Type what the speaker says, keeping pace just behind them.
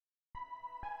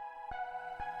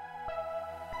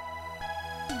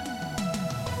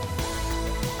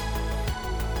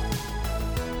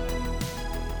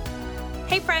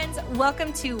Hey friends,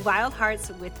 welcome to Wild Hearts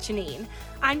with Janine.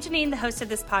 I'm Janine, the host of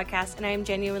this podcast, and I am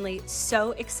genuinely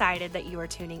so excited that you are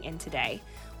tuning in today.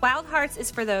 Wild Hearts is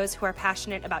for those who are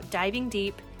passionate about diving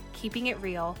deep, keeping it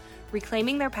real,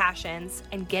 reclaiming their passions,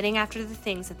 and getting after the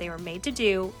things that they were made to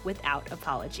do without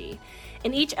apology.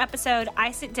 In each episode,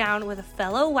 I sit down with a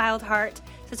fellow Wild Heart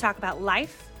to talk about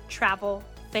life, travel,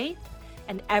 faith,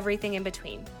 and everything in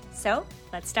between. So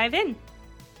let's dive in.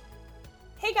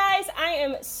 Hey guys, I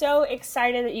am so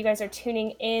excited that you guys are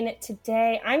tuning in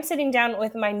today. I'm sitting down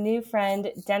with my new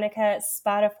friend, Denica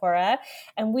Spadafora,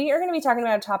 and we are going to be talking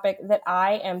about a topic that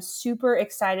I am super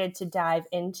excited to dive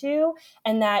into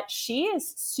and that she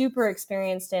is super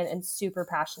experienced in and super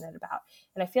passionate about.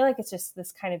 And I feel like it's just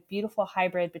this kind of beautiful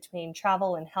hybrid between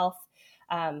travel and health.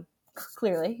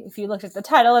 Clearly, if you looked at the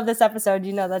title of this episode,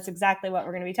 you know that's exactly what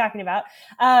we're going to be talking about.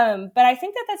 But I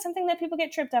think that that's something that people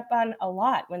get tripped up on a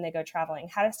lot when they go traveling,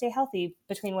 how to stay healthy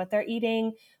between what they're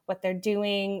eating, what they're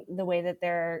doing, the way that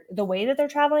they're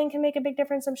traveling can make a big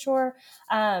difference, I'm sure.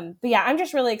 But yeah, I'm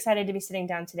just really excited to be sitting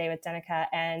down today with Denica,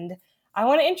 and I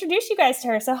want to introduce you guys to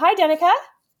her. So hi, Denica.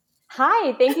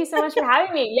 Hi, thank you so much for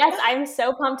having me. Yes, I'm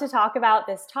so pumped to talk about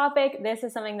this topic. This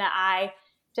is something that I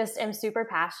just am super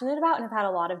passionate about and have had a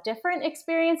lot of different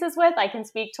experiences with. I can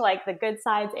speak to like the good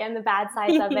sides and the bad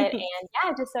sides of it. And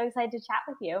yeah, just so excited to chat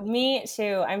with you. Me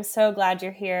too. I'm so glad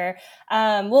you're here.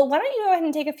 Well, why don't you go ahead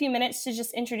and take a few minutes to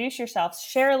just introduce yourself,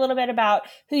 share a little bit about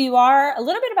who you are, a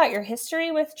little bit about your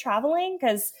history with traveling,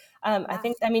 because I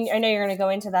know you're going to go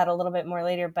into that a little bit more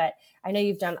later, but I know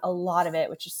you've done a lot of it,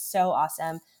 which is so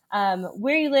awesome.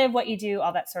 Where you live, what you do,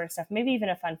 all that sort of stuff, maybe even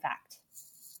a fun fact.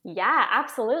 Yeah,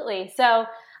 absolutely. So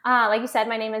like you said,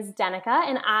 my name is Denica,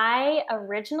 and I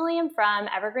originally am from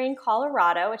Evergreen,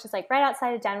 Colorado, which is like right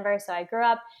outside of Denver. So I grew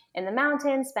up in the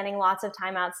mountains, spending lots of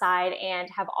time outside, and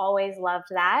have always loved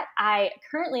that. I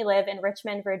currently live in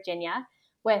Richmond, Virginia,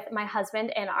 with my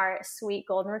husband and our sweet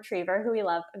golden retriever, who we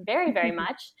love very, very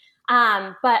much.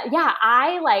 But yeah,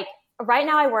 right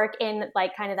now I work in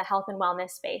like kind of the health and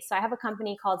wellness space. So I have a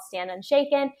company called Stand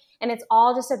Unshaken, and it's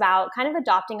all just about kind of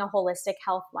adopting a holistic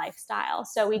health lifestyle.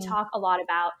 So we talk a lot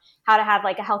about how to have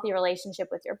like a healthy relationship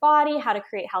with your body, how to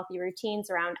create healthy routines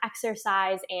around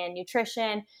exercise and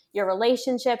nutrition, your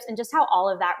relationships, and just how all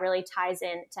of that really ties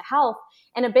in to health.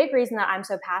 And a big reason that I'm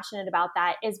so passionate about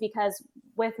that is because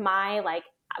with my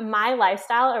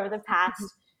lifestyle over the past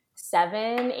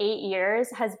 7-8 years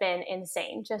has been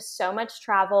insane. Just so much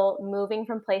travel, moving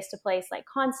from place to place, like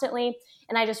constantly.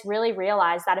 And I just really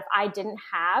realized that if I didn't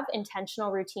have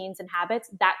intentional routines and habits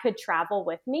that could travel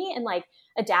with me and like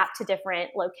adapt to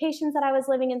different locations that I was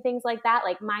living in, things like that,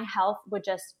 like my health would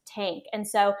just tank. And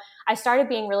so I started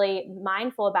being really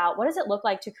mindful about what does it look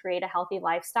like to create a healthy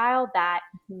lifestyle that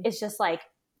is just like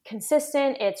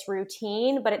consistent, it's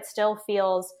routine, but it still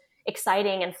feels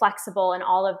exciting and flexible and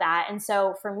all of that. And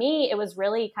so for me, it was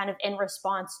really kind of in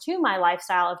response to my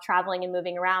lifestyle of traveling and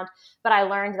moving around. But I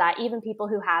learned that even people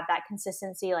who have that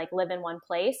consistency, like live in one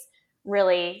place,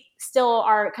 really still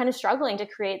are kind of struggling to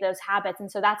create those habits.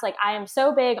 And so that's like, I am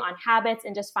so big on habits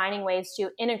and just finding ways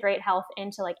to integrate health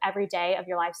into like every day of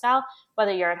your lifestyle,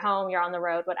 whether you're at home, you're on the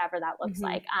road, whatever that looks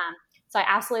like. So I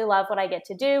absolutely love what I get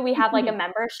to do. We have like a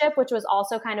membership, which was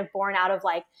also kind of born out of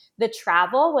like the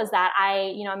travel, was that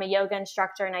I'm a yoga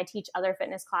instructor and I teach other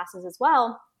fitness classes as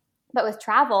well. But with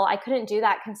travel, I couldn't do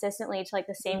that consistently to like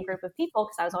the same group of people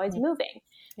because I was always moving.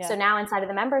 Yeah. So now inside of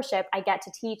the membership, I get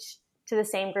to teach to the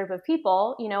same group of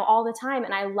people, all the time.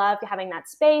 And I love having that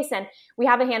space. And we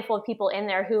have a handful of people in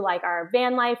there who like are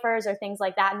van lifers or things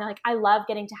like that. And they're like, I love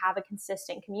getting to have a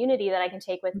consistent community that I can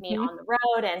take with me on the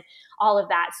road and all of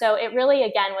that. So it really,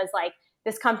 again, was like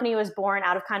this company was born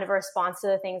out of kind of a response to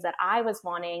the things that I was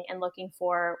wanting and looking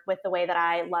for with the way that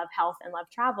I love health and love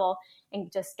travel,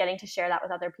 and just getting to share that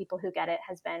with other people who get it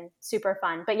has been super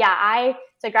fun. But yeah, I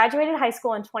graduated high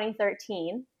school in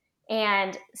 2013.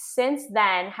 And since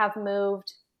then have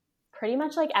moved pretty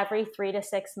much like every 3 to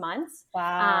 6 months,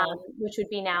 which would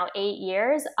be now 8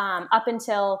 years, up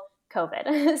until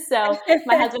COVID. So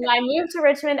my husband and I moved to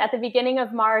Richmond at the beginning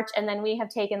of March, and then we have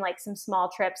taken like some small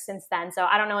trips since then. So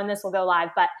I don't know when this will go live,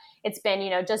 but it's been,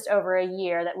 just over a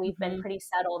year that we've been pretty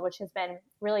settled, which has been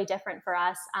really different for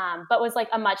us, but was like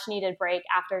a much needed break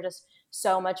after just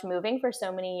so much moving for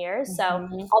so many years. So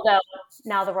although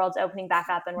now the world's opening back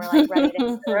up and we're like ready to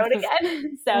hit the road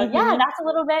again. So yeah, that's a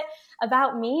little bit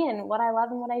about me and what I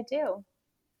love and what I do.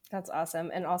 That's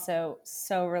awesome. And also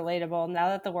so relatable. Now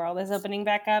that the world is opening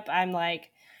back up, I'm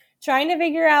like trying to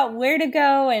figure out where to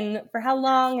go and for how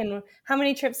long and how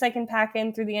many trips I can pack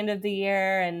in through the end of the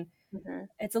year. And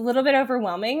it's a little bit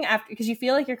overwhelming because you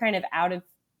feel like you're kind of out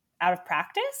out of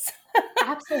practice.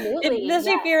 Absolutely.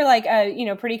 Especially if you're like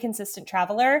a, pretty consistent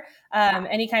traveler,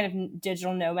 any kind of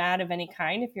digital nomad of any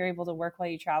kind, if you're able to work while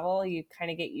you travel, you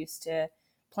kind of get used to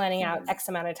planning out X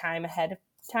amount of time ahead of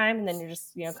time. And then you're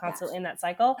just, constantly in that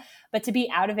cycle. But to be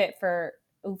out of it for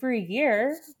over a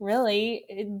year, really,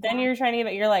 then you're trying to get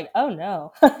it. You're like, oh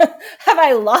no, have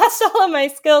I lost all of my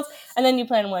skills? And then you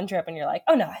plan one trip and you're like,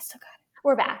 oh no, I still got it.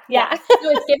 We're back. Yeah.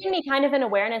 So it's giving me kind of an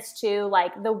awareness to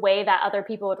like the way that other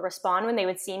people would respond when they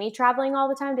would see me traveling all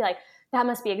the time, be like, that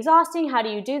must be exhausting. How do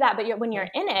you do that? But when you're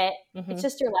in it, it's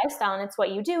just your lifestyle and it's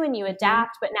what you do and you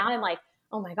adapt. But now I'm like,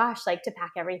 oh my gosh, like to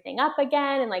pack everything up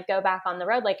again and like go back on the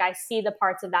road. Like I see the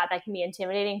parts of that can be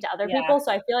intimidating to other people.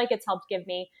 So I feel like it's helped give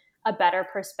me a better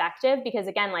perspective because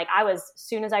again, like as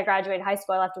soon as I graduated high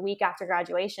school, I left a week after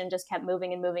graduation, just kept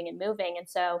moving and moving and moving. And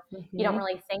so you don't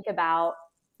really think about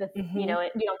you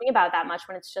don't think about it that much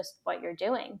when it's just what you're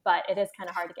doing, but it is kind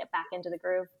of hard to get back into the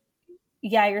groove.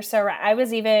 Yeah, you're so right.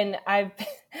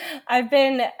 I've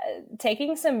been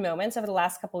taking some moments over the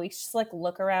last couple of weeks just to like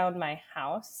look around my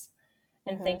house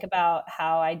and think about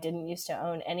how I didn't used to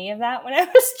own any of that when I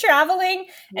was traveling.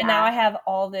 And now I have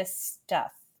all this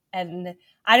stuff. And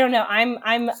I don't know,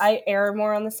 I err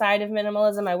more on the side of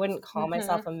minimalism. I wouldn't call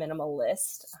myself a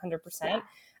minimalist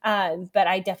 100%. But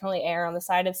I definitely err on the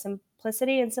side of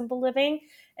simplicity and simple living.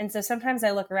 And so sometimes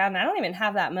I look around and I don't even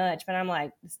have that much, but I'm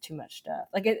like, it's too much stuff.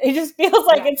 Like it just feels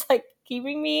like it's like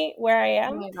keeping me where I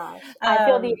am. Oh my gosh. I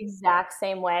feel the exact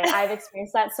same way. I've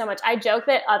experienced that so much. I joke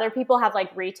that other people have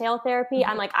like retail therapy.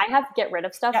 I'm like, I have get rid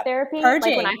of stuff therapy.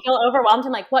 Purging. Like when I feel overwhelmed,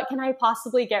 I'm like, what can I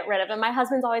possibly get rid of? And my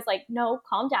husband's always like, no,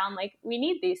 calm down. Like we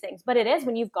need these things. But it is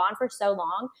when you've gone for so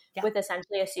long with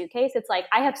essentially a suitcase, it's like,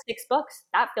 I have 6 books.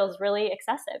 That feels really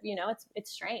excessive.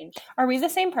 It's strange. Are we the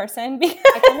same person?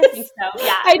 I kind of think so.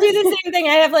 Yeah. I do the same thing.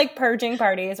 I have like purging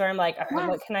parties where I'm like, okay,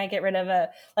 what can I get rid of?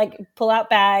 Like pull out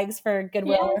bags for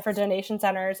Goodwill or for donation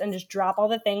centers and just drop all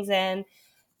the things in.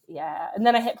 Yeah. And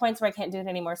then I hit points where I can't do it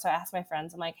anymore. So I ask my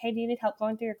friends, I'm like, hey, do you need help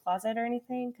going through your closet or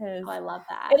anything? Because I love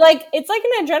that. It's like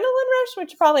an adrenaline rush,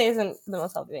 which probably isn't the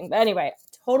most healthy thing. But anyway,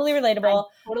 totally relatable.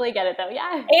 I totally get it though.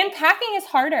 Yeah. And packing is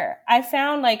harder. I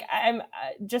found like I'm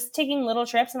just taking little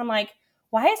trips and I'm like,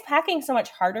 why is packing so much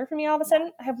harder for me all of a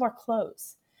sudden? I have more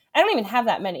clothes. I don't even have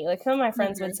that many. Like some of my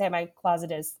friends would say my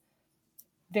closet is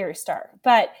very stark,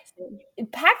 but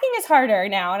packing is harder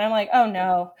now. And I'm like, oh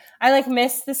no, I like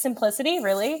miss the simplicity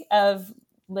really of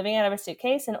living out of a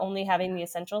suitcase and only having the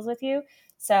essentials with you.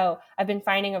 So I've been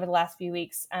finding over the last few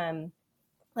weeks,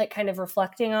 like kind of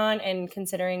reflecting on and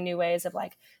considering new ways of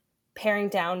like paring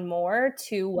down more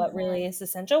to what really is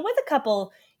essential with a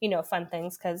couple, fun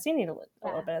things. Cause you need a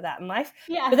little bit of that in life.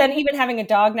 Yeah. But then even having a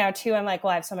dog now too, I'm like,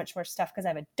 well, I have so much more stuff because I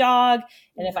have a dog.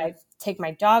 And if I take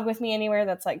my dog with me anywhere,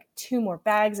 that's like 2 more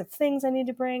bags of things I need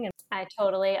to bring. And I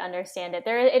totally understand it.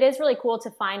 It is really cool to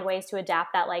find ways to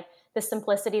adapt that, like the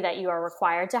simplicity that you are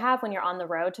required to have when you're on the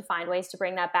road, to find ways to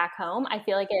bring that back home. I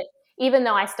feel like even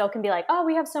though I still can be like, oh,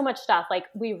 we have so much stuff, like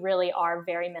we really are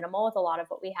very minimal with a lot of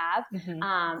what we have.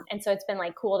 And so it's been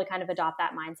like cool to kind of adopt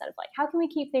that mindset of like, how can we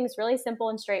keep things really simple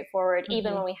and straightforward,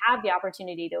 even when we have the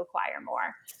opportunity to acquire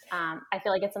more? I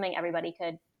feel like it's something everybody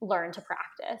could learn to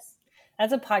practice.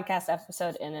 That's a podcast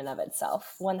episode in and of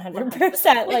itself,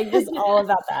 100%, like just all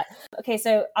about that. Okay,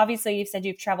 so obviously you've said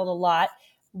you've traveled a lot.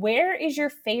 Where is your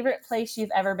favorite place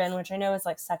you've ever been? Which I know is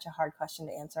like such a hard question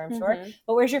to answer, I'm sure.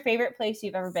 But where's your favorite place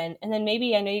you've ever been? And then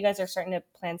maybe, I know you guys are starting to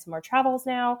plan some more travels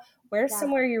now. Where's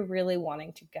somewhere you're really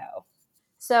wanting to go?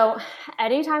 So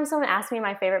anytime someone asks me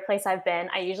my favorite place I've been,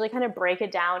 I usually kind of break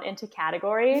it down into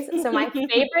categories. So my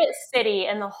favorite city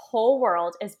in the whole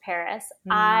world is Paris.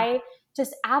 I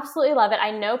just absolutely love it.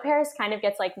 I know Paris kind of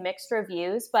gets like mixed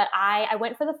reviews, but I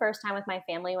went for the first time with my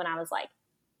family when I was like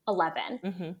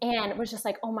 11 and was just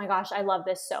like, oh my gosh, I love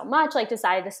this so much. Like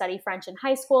decided to study French in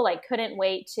high school, like couldn't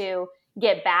wait to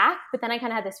get back. But then I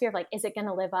kind of had this fear of like, is it going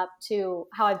to live up to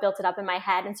how I built it up in my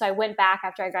head? And so I went back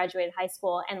after I graduated high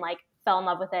school and like fell in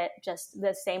love with it just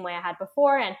the same way I had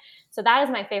before. And so that is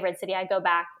my favorite city. I go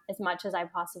back as much as I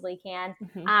possibly can.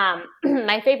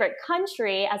 My favorite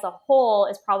country as a whole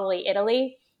is probably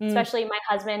Italy. Especially my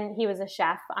husband, he was a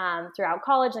chef throughout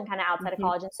college and kind of outside of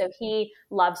college. And so he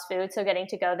loves food. So getting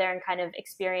to go there and kind of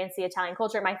experience the Italian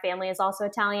culture. My family is also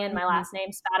Italian. My last name,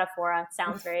 Spadafora,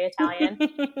 sounds very Italian.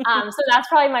 So that's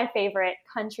probably my favorite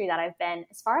country that I've been.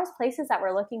 As far as places that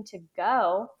we're looking to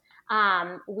go,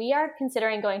 we are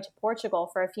considering going to Portugal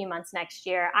for a few months next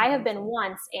year. I have been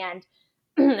once and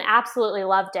absolutely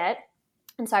loved it.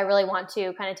 And so I really want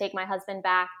to kind of take my husband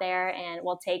back there, and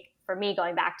we'll take for me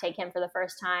going back, take him for the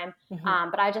first time.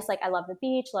 But I love the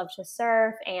beach, love to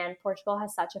surf, and Portugal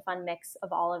has such a fun mix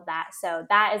of all of that. So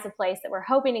that is a place that we're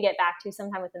hoping to get back to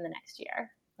sometime within the next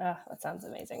year. Oh, that sounds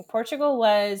amazing.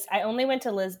 I only went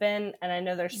to Lisbon, and I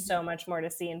know there's so much more to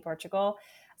see in Portugal,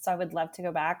 so I would love to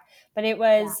go back. But it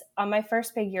was on my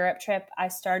first big Europe trip. I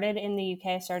started in the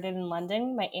UK. I started in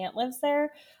London. My aunt lives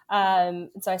there. And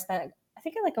so I spent, I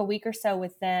think, like a week or so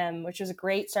with them, which was a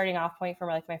great starting off point for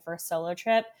my first solo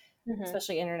trip,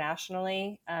 especially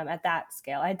internationally at that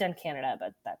scale. I had done Canada,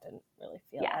 but that didn't really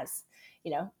feel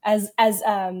as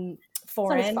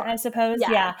foreign, I suppose.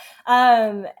 Yeah.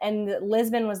 And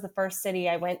Lisbon was the first city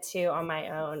I went to on my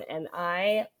own, and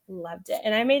I loved it.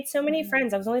 And I made so many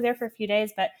friends. I was only there for a few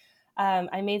days, but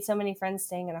I made so many friends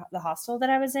staying in the hostel that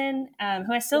I was in,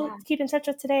 who I still keep in touch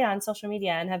with today on social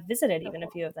media and have visited even a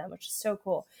few of them, which is so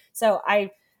cool. So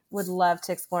I would love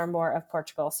to explore more of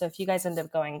Portugal. So if you guys end up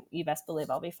going, you best believe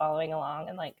I'll be following along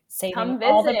and saving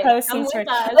all the posts.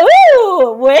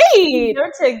 Ooh, wait.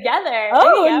 We're together.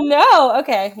 Oh, no.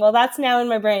 Okay. Well, that's now in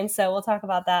my brain, so we'll talk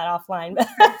about that offline.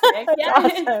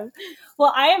 Awesome.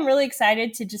 Well, I am really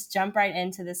excited to just jump right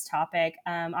into this topic.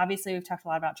 Obviously, we've talked a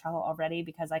lot about travel already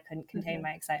because I couldn't contain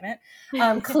my excitement,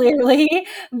 clearly.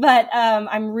 But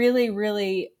I'm really,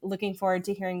 really looking forward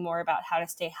to hearing more about how to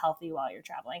stay healthy while you're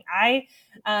traveling.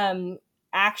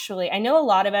 Actually, I know a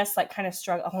lot of us kind of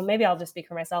struggle. Well, maybe I'll just speak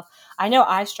for myself. I know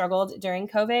I struggled during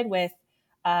COVID with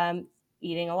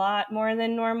eating a lot more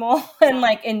than normal and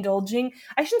indulging.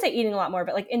 I shouldn't say eating a lot more,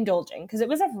 but indulging, because it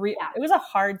was a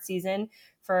hard season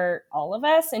for all of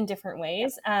us in different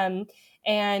ways.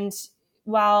 And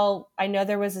while I know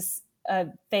there was a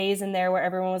phase in there where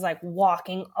everyone was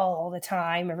walking all the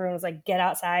time, everyone was get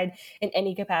outside in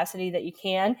any capacity that you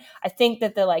can. I think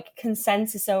that the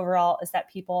consensus overall is that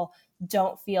people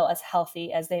don't feel as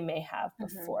healthy as they may have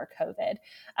before COVID.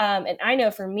 And I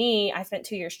know for me, I spent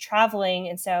 2 years traveling.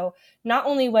 And so not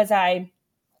only was I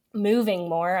moving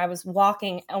more, I was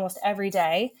walking almost every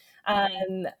day.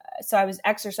 So I was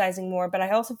exercising more, but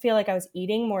I also feel I was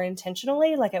eating more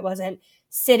intentionally. It wasn't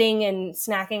sitting and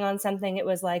snacking on something. It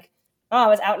was I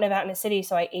was out and about in a city,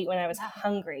 so I ate when I was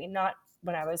hungry, not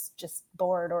when I was just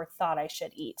bored or thought I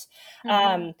should eat.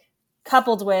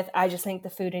 Coupled with, I just think the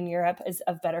food in Europe is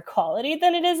of better quality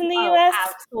than it is in the US.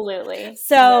 Absolutely.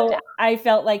 So I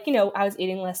felt I was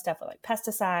eating less stuff with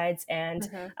pesticides and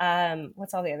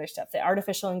what's all the other stuff, the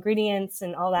artificial ingredients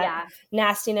and all that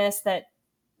nastiness that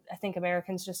I think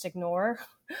Americans just ignore,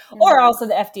 or also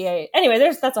the FDA. Anyway,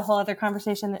 that's a whole other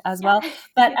conversation as well.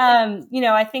 But,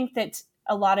 I think that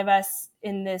a lot of us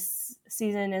in this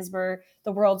season, as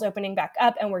the world's opening back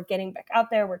up and we're getting back out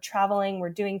there, we're traveling, we're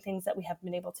doing things that we haven't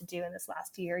been able to do in this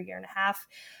last year and a half.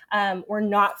 We're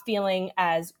not feeling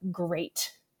as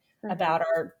great about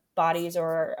our bodies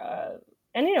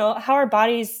and how our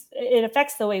bodies, it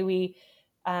affects the way we,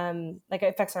 it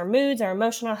affects our moods, our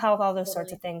emotional health, all those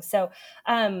sorts of things. So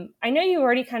I know you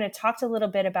already kind of talked a little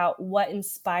bit about what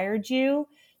inspired you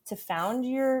to found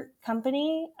your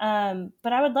company.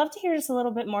 But I would love to hear just a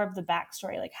little bit more of the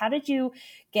backstory. How did you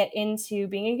get into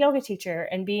being a yoga teacher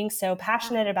and being so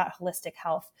passionate about holistic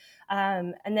health?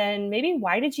 And then maybe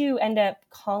why did you end up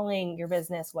calling your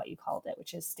business what you called it,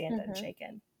 which is Stand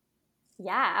Unshaken?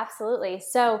 Yeah, absolutely.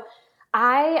 So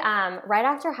I, right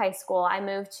after high school, I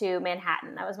moved to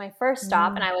Manhattan. That was my first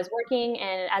stop. And I was working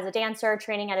as a dancer,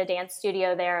 training at a dance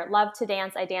studio there. Loved to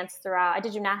dance. I danced throughout. I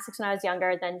did gymnastics when I was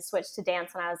younger, then switched to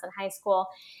dance when I was in high school.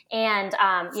 And,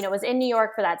 was in New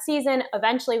York for that season.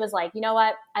 Eventually was you know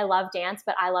what? I love dance,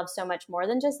 but I love so much more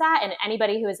than just that. And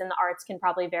anybody who is in the arts can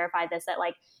probably verify this, that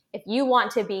if you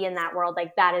want to be in that world,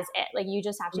 that is it. You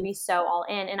just have to be so all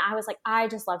in. And I was I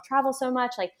just love travel so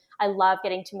much. I love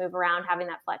getting to move around, having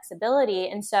that flexibility.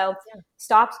 And so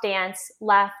stopped dance,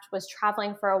 left, was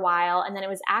traveling for a while. And then it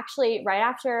was actually right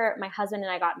after my husband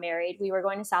and I got married, we were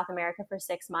going to South America for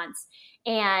 6 months,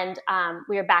 and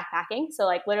we were backpacking.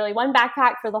 So literally one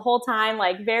backpack for the whole time,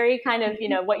 very kind of,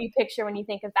 what you picture when you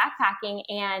think of backpacking.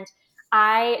 And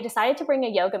I decided to bring a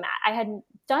yoga mat. I had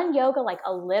done yoga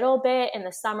a little bit in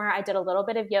the summer. I did a little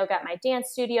bit of yoga at my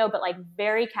dance studio, but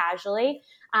very casually.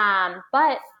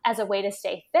 But as a way to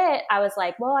stay fit, I was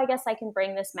well, I guess I can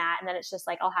bring this mat, and then it's just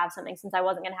I'll have something, since I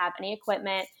wasn't going to have any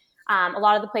equipment. A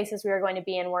lot of the places we were going to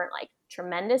be in weren't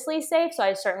tremendously safe. So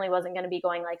I certainly wasn't going to be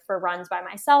going for runs by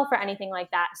myself or anything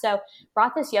like that. So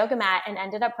brought this yoga mat and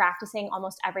ended up practicing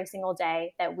almost every single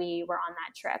day that we were on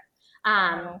that trip.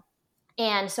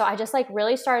 And so I just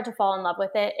really started to fall in love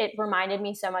with it. It reminded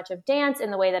me so much of dance in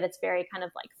the way that it's very kind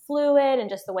of fluid, and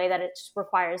just the way that it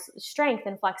requires strength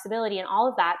and flexibility and all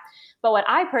of that. But what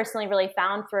I personally really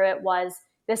found through it was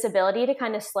this ability to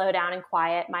kind of slow down and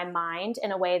quiet my mind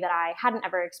in a way that I hadn't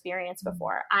ever experienced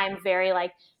before. I'm very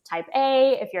like type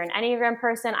A. If you're an Enneagram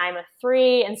person, I'm a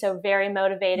 3. And so very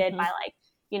motivated by like,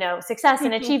 success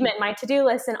and achievement, my to-do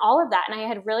list and all of that. And I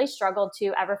had really struggled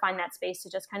to ever find that space to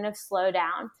just kind of slow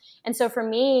down. And so for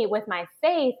me, with my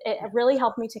faith, it really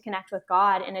helped me to connect with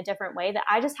God in a different way that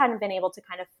I just hadn't been able to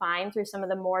kind of find through some of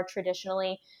the more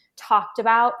traditionally talked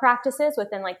about practices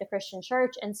within like the Christian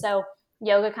church. And so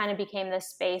yoga kind of became this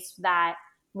space that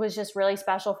was just really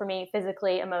special for me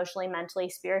physically, emotionally, mentally,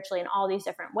 spiritually, in all these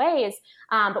different ways.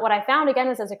 But what I found, again,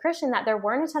 was as a Christian that there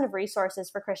weren't a ton of resources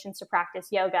for Christians to practice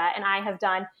yoga. And I have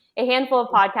done a handful of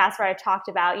podcasts where I talked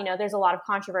about, there's a lot of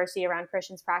controversy around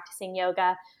Christians practicing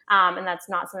yoga. And that's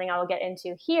not something I will get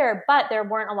into here, but there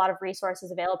weren't a lot of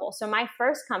resources available. So my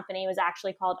first company was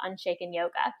actually called Unshaken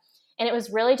Yoga. And it was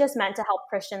really just meant to help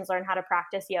Christians learn how to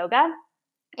practice yoga.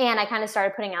 And I kind of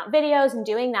started putting out videos and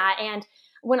doing that. And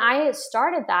when I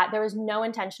started that, there was no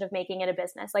intention of making it a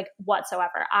business, like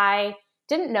whatsoever. I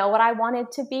didn't know what I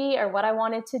wanted to be or what I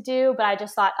wanted to do, but I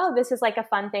just thought, oh, this is like a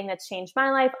fun thing that's changed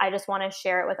my life. I just want to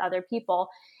share it with other people.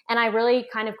 And I really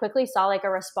kind of quickly saw like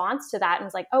a response to that and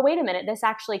was like, oh, wait a minute, this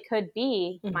actually could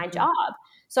be my job.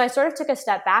 So I sort of took a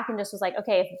step back and just was like,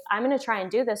 okay, if I'm going to try and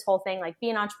do this whole thing, like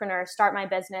be an entrepreneur, start my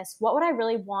business, what would I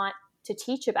really want to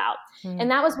teach about? And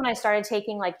that was when I started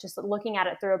taking like just looking at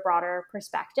it through a broader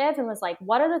perspective and was like,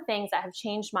 what are the things that have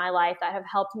changed my life that have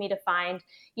helped me to find,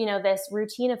 this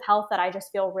routine of health that I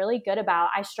just feel really good about?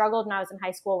 I struggled when I was in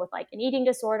high school with like an eating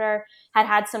disorder,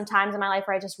 had some times in my life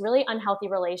where I just really unhealthy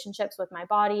relationships with my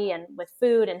body and with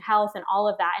food and health and all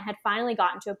of that, and had finally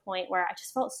gotten to a point where I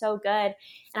just felt so good. And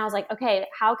I was like, okay,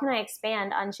 how can I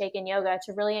expand Unshaken Yoga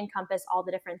to really encompass all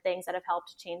the different things that have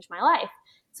helped change my life?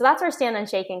 So that's where Stand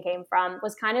Unshaken came from,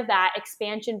 was kind of that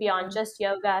expansion beyond just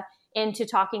yoga into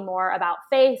talking more about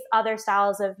faith, other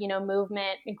styles of,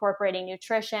 movement, incorporating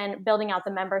nutrition, building out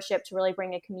the membership to really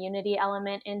bring a community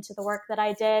element into the work that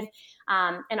I did,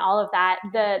 and all of that.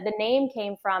 The name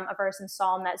came from a verse in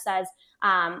Psalm that says,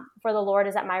 for the Lord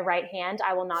is at my right hand,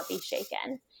 I will not be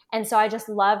shaken. And so I just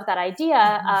love that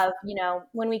idea of,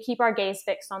 when we keep our gaze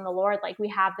fixed on the Lord, like we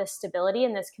have this stability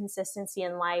and this consistency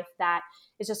in life that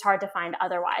is just hard to find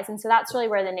otherwise. And so that's really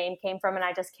where the name came from. And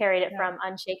I just carried it from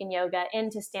Unshaken Yoga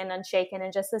into Stand Unshaken.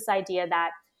 And just this idea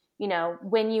that,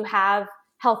 when you have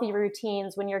healthy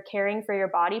routines, when you're caring for your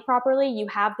body properly, you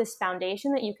have this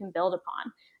foundation that you can build upon.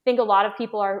 I think a lot of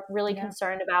people are really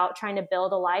concerned about trying to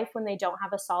build a life when they don't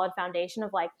have a solid foundation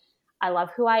of like, I love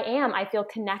who I am. I feel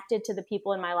connected to the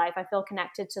people in my life. I feel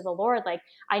connected to the Lord. Like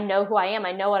I know who I am.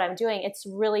 I know what I'm doing. It's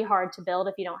really hard to build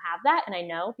if you don't have that. And I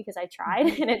know because I tried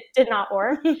and it did not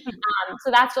work. So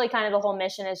that's really kind of the whole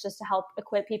mission, is just to help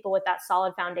equip people with that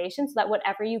solid foundation so that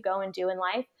whatever you go and do in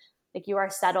life, like you are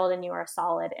settled and you are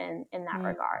solid in that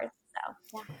regard. So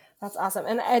yeah. That's awesome.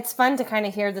 And it's fun to kind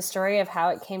of hear the story of how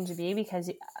it came to be,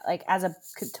 because like as a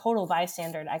total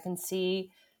bystander, I can see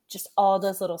just all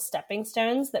those little stepping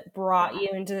stones that brought you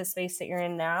into the space that you're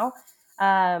in now.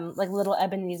 Like little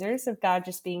Ebenezers of God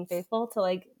just being faithful to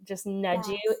like just nudge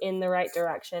you in the right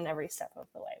direction every step of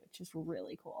the way, which is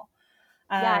really cool.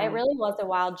 Yeah, it really was a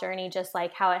wild journey, just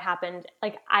like how it happened.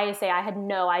 Like I say, I had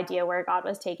no idea where God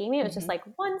was taking me. It was just like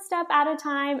one step at a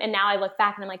time. And now I look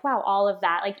back and I'm like, wow, all of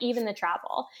that, like even the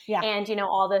travel and,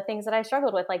 all the things that I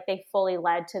struggled with, like they fully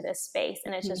led to this space.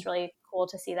 And it's just really cool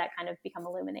to see that kind of become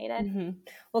illuminated.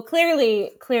 Well,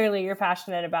 clearly you're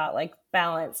passionate about like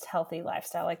balanced, healthy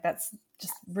lifestyle. Like that's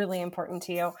just really important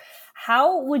to you.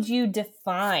 How would you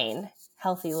define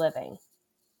healthy living?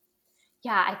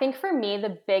 Yeah, I think for me,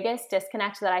 the biggest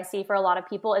disconnect that I see for a lot of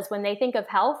people is when they think of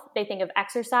health, they think of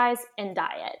exercise and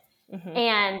diet.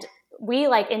 And we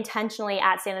like intentionally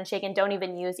at Stand Unshaken don't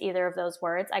even use either of those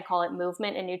words. I call it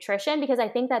movement and nutrition, because I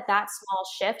think that small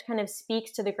shift kind of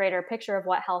speaks to the greater picture of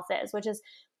what health is, which is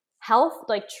health,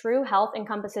 like true health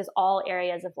encompasses all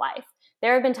areas of life.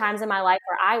 There have been times in my life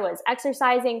where I was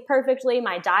exercising perfectly,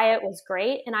 my diet was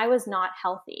great, and I was not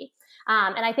healthy.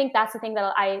 And I think that's the thing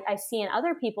that I see in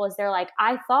other people is they're like,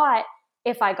 I thought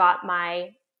if I got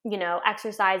my,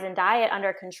 exercise and diet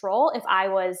under control, if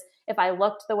I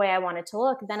looked the way I wanted to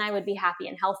look, then I would be happy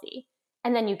and healthy.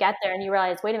 And then you get there and you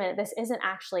realize, wait a minute, this isn't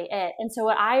actually it. And so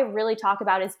what I really talk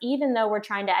about is, even though we're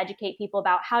trying to educate people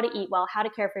about how to eat well, how to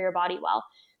care for your body well,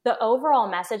 the overall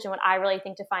message and what I really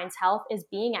think defines health is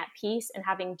being at peace and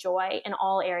having joy in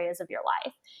all areas of your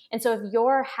life. And so if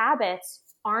your habits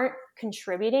aren't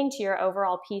contributing to your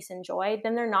overall peace and joy,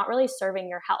 then they're not really serving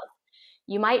your health.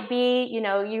 you might be,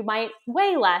 you might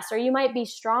weigh less or you might be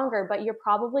stronger, but you're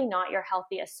probably not your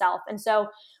healthiest self. And so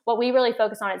what we really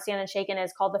focus on at Stand Unshaken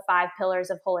is called the 5 pillars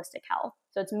of holistic health.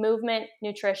 So it's movement,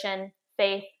 nutrition,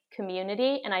 faith,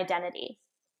 community, and identity.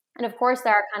 And of course,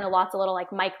 there are kind of lots of little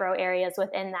like micro areas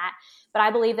within that. But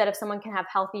I believe that if someone can have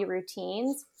healthy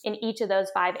routines in each of those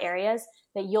 5 areas,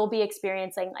 that you'll be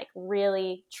experiencing like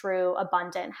really true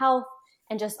abundant health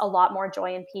and just a lot more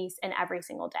joy and peace in every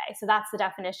single day. So that's the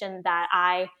definition that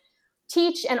I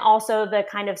teach. And also the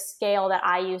kind of scale that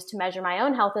I use to measure my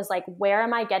own health is like, where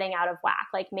am I getting out of whack?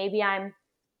 Like maybe I'm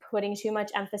putting too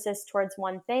much emphasis towards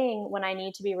one thing when I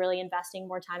need to be really investing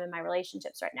more time in my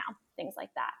relationships right now, things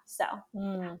like that. So,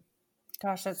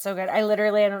 Gosh, that's so good. I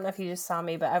don't know if you just saw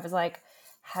me, but I was like,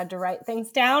 had to write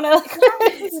things down. I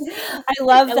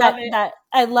love that.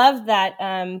 I love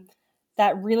that,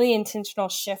 that really intentional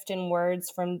shift in words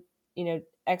from,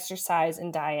 exercise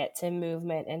and diet to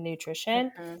movement and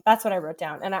nutrition. Mm-hmm. That's what I wrote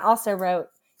down. And I also wrote,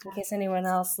 in case anyone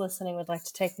else listening would like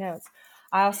to take notes,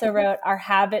 I also wrote, our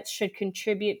habits should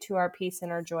contribute to our peace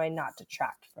and our joy, not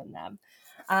detract from them.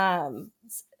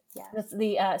 That's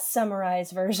the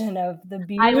summarized version of the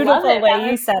beautiful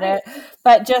way you said it.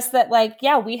 But just that, like,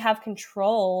 we have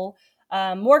control,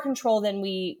 more control than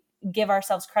we give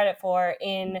ourselves credit for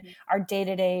in our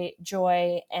day-to-day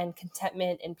joy and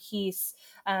contentment and peace,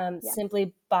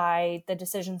 simply by the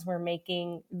decisions we're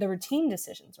making, the routine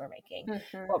decisions we're making,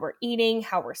 what we're eating,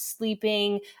 how we're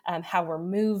sleeping, how we're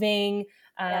moving,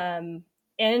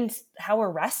 and how we're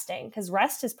resting, because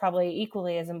rest is probably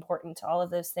equally as important to all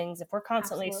of those things. If we're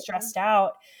constantly stressed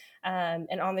out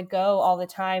and on the go all the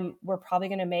time, we're probably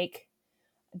going to make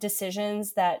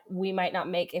decisions that we might not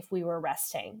make if we were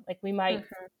resting. Like we might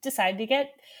decide to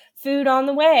get food on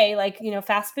the way, like,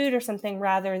 fast food or something,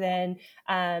 rather than,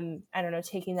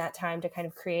 taking that time to kind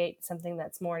of create something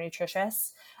that's more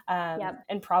nutritious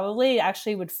and probably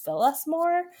actually would fill us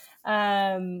more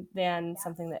than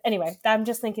something that, anyway, I'm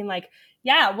just thinking like,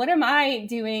 what am I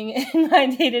doing in my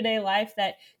day-to-day life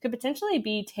that could potentially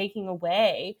be taking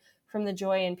away from the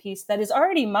joy and peace that is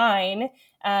already mine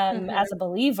as a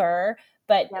believer.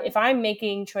 But if I'm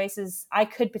making choices, I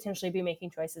could potentially be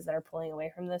making choices that are pulling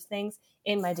away from those things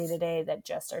in my day-to-day that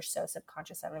just are so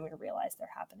subconscious I don't even realize they're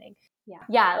happening.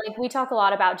 Yeah. Like we talk a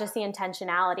lot about just the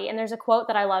intentionality. And there's a quote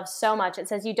that I love so much. It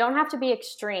says, you don't have to be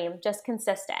extreme, just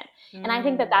consistent. And I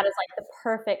think that is like the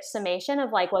perfect summation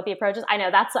of like what the approach is. I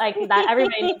know that's like that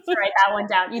everybody needs to write that one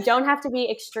down. You don't have to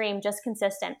be extreme, just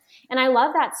consistent. And I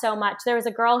love that so much. There was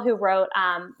a girl who wrote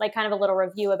like kind of a little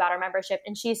review about our membership.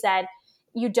 And she said,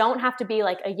 you don't have to be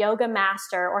like a yoga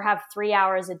master or have 3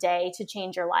 hours a day to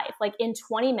change your life, like in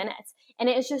 20 minutes. And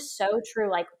it is just so true.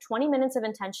 Like 20 minutes of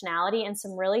intentionality and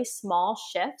some really small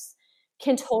shifts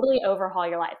can totally overhaul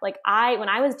your life. Like when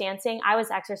I was dancing, I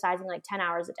was exercising like 10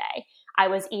 hours a day. I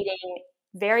was eating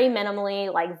very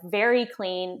minimally, like very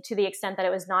clean, to the extent that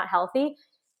it was not healthy.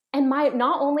 And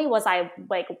not only was I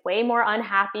like way more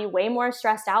unhappy, way more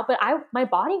stressed out, but my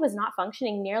body was not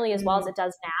functioning nearly as well as it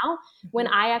does now when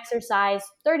I exercise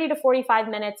 30 to 45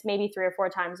 minutes, maybe 3 or 4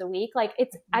 times a week. Like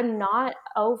I'm not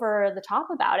over the top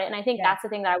about it. And I think that's the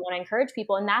thing that I want to encourage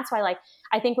people. And that's why, like,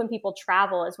 I think when people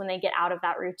travel is when they get out of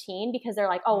that routine, because they're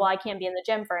like, oh, well, I can't be in the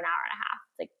gym for an hour and a half.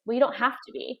 Like, well, you don't have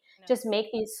to be. Just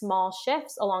make these small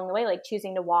shifts along the way, like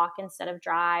choosing to walk instead of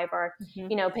drive, or,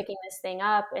 picking this thing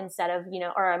up instead of,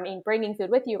 bringing food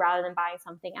with you rather than buying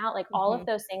something out. Like all of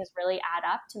those things really add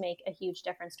up to make a huge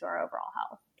difference to our overall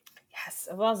health. Yes,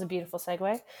 well, that was a beautiful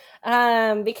segue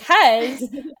because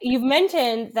you've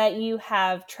mentioned that you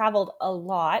have traveled a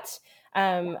lot.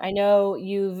 I know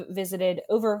you've visited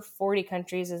over 40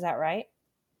 countries. Is that right?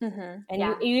 And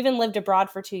you even lived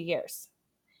abroad for 2 years.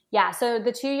 Yeah. So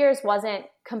the 2 years wasn't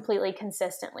completely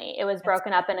consistently. It was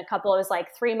broken up in a couple. It was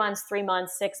like 3 months, 3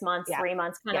 months, 6 months, 3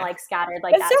 months, kind of like scattered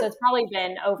like that. So it's probably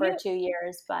been over 2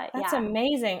 years, but that's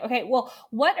amazing. Okay. Well,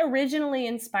 what originally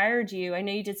inspired you? I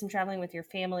know you did some traveling with your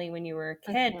family when you were a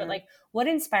kid, but like what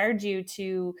inspired you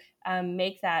to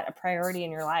make that a priority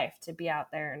in your life, to be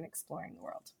out there and exploring the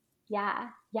world? Yeah.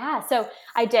 So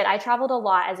I did. I traveled a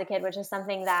lot as a kid, which is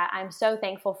something that I'm so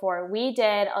thankful for. We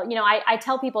did, I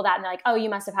tell people that and they're like, oh, you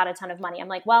must have had a ton of money. I'm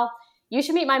like, well, you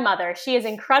should meet my mother. She is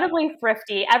incredibly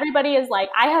thrifty. Everybody is like,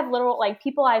 I have little like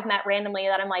people I've met randomly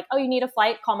that I'm like, oh, you need a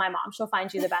flight? Call my mom. She'll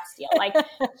find you the best deal. Like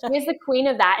she is the queen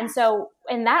of that.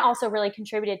 And that also really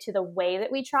contributed to the way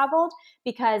that we traveled,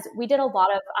 because we did a lot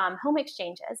of home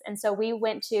exchanges. And so we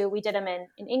did them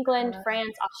in England,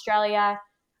 France, Australia,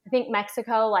 I think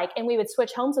Mexico, like, and we would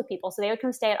switch homes with people. So they would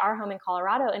come stay at our home in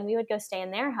Colorado and we would go stay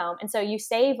in their home. And so you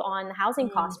save on the housing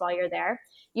costs while you're there.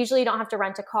 Usually you don't have to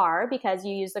rent a car because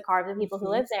you use the car of the people who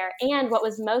live there. And what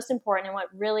was most important and what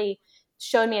really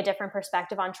showed me a different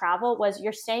perspective on travel was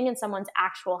you're staying in someone's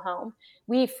actual home.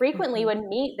 We frequently would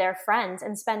meet their friends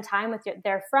and spend time with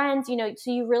their friends, you know, so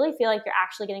you really feel like you're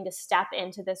actually getting to step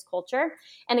into this culture.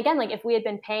 And again, like if we had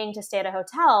been paying to stay at a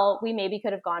hotel, we maybe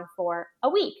could have gone for a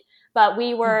week. But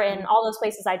we were in all those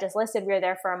places I just listed, we were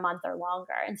there for a month or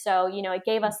longer. And so, you know, it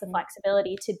gave us the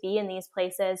flexibility to be in these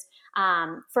places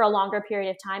for a longer period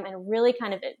of time and really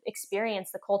kind of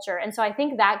experience the culture. And so I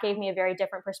think that gave me a very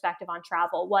different perspective on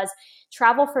travel.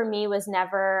 Travel for me was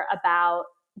never about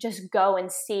just go and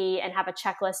see and have a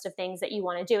checklist of things that you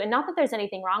want to do. And not that there's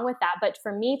anything wrong with that, but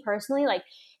for me personally, like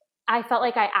I felt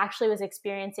like I actually was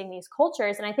experiencing these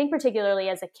cultures. And I think particularly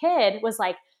as a kid was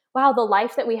like, wow, the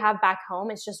life that we have back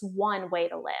home is just one way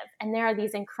to live. And there are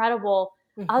these incredible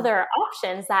other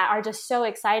options that are just so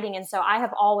exciting. And so I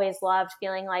have always loved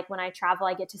feeling like when I travel,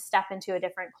 I get to step into a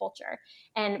different culture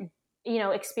and, you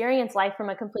know, experience life from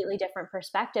a completely different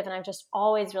perspective. And I've just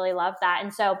always really loved that.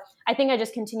 And so I think I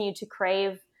just continued to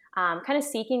crave kind of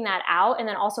seeking that out, and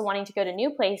then also wanting to go to new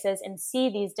places and see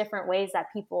these different ways that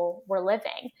people were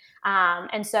living.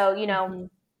 And so, you know,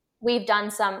 we've done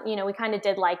some, you know, we kind of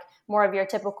did like more of your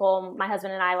typical, my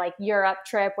husband and I, like Europe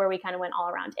trip where we kind of went all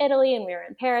around Italy and we were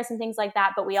in Paris and things like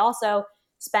that. But we also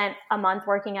spent a month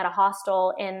working at a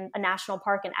hostel in a national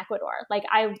park in Ecuador. Like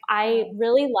I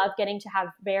really love getting to have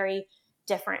very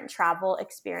different travel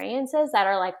experiences that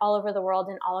are like all over the world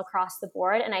and all across the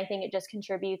board. And I think it just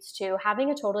contributes to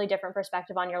having a totally different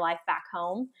perspective on your life back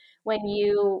home when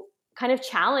you kind of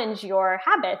challenge your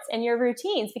habits and your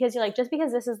routines, because you're like, just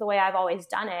because this is the way I've always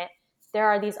done it, there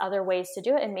are these other ways to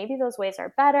do it. And maybe those ways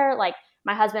are better. Like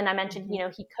my husband, I mentioned, you know,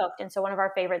 he cooked. And so one of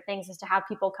our favorite things is to have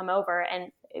people come over.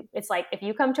 And it's like, if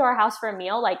you come to our house for a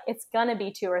meal, like it's going to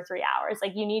be 2 or 3 hours.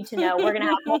 Like you need to know we're going to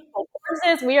have multiple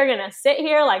courses. We are going to sit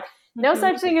here. Like no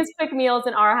such thing as quick meals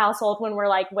in our household when we're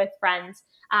like with friends.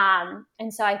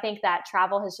 And so I think that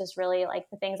travel has just really, like,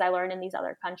 the things I learned in these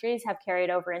other countries have carried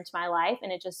over into my life.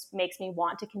 And it just makes me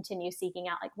want to continue seeking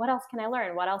out, like, what else can I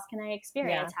learn? What else can I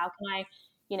experience? How can I,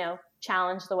 you know,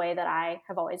 challenge the way that I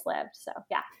have always lived? So,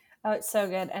 yeah. Oh, it's so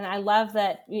good. And I love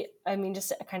that. I mean, just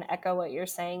to kind of echo what you're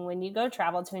saying, when you go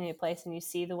travel to a new place and you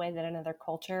see the way that another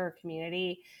culture or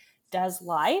community does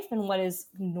life and what is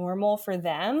normal for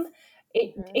them,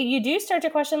 you do start to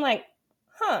question, like,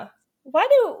 why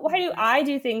do I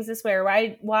do things this way? Or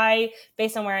why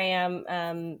based on where I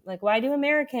am, like, why do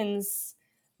Americans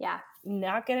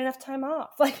not get enough time off?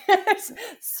 Like, there's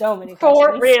so many questions.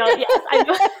 For real, yes. I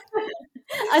know.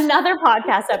 Another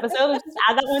podcast episode. Let's just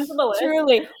add that one to the list.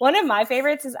 Truly. One of my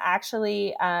favorites is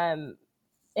actually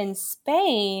in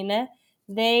Spain,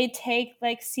 they take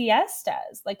like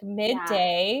siestas, like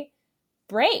midday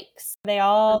breaks. They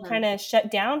all kind of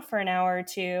shut down for an hour or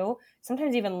two,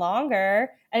 sometimes even longer.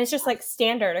 And it's just like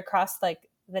standard across like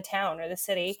the town or the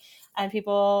city. And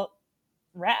people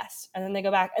rest and then they go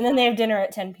back and then they have dinner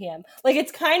at 10 p.m. Like,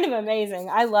 it's kind of amazing.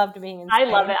 I loved being in Spain. I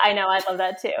love it. I know. I love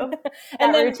that too.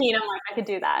 And then, routine, I'm like, I could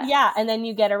do that. Yeah. And then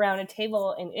you get around a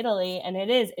table in Italy and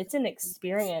it's an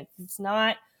experience. It's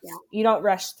not, you don't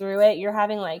rush through it. You're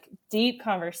having like deep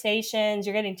conversations.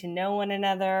 You're getting to know one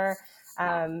another.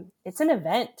 It's an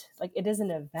event. Like, it is an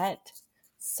event.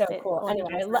 So cool.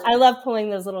 Anyway, I love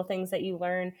pulling those little things that you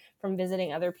learn from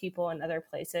visiting other people and other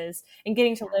places and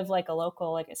getting to live like a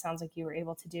local, like it sounds like you were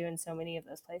able to do in so many of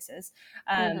those places.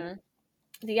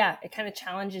 Yeah, it kind of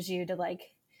challenges you to like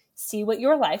see what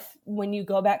your life, when you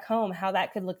go back home, how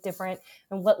that could look different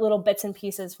and what little bits and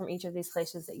pieces from each of these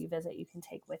places that you visit you can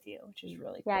take with you, which is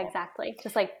really cool. Yeah, exactly.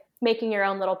 Just like making your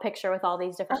own little picture with all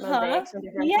these different mosaics from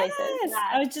different places. Yeah.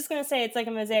 I was just going to say, it's like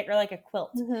a mosaic or like a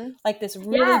quilt, like this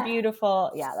really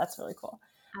beautiful. Yeah, that's really cool.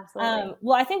 Absolutely.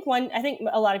 Well, I think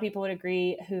a lot of people would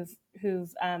agree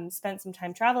who've spent some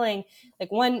time traveling.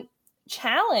 Like, one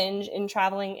challenge in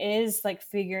traveling is like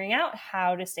figuring out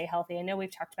how to stay healthy. I know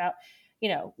we've talked about, you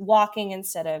know, walking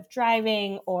instead of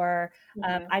driving, or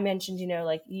I mentioned, you know,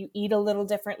 like you eat a little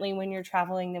differently when you're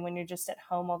traveling than when you're just at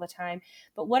home all the time.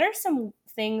 But what are some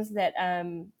things that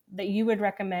that you would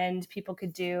recommend people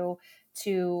could do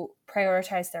to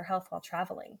prioritize their health while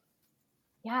traveling?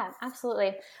 Yeah,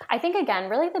 absolutely. I think, again,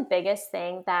 really the biggest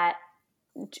thing that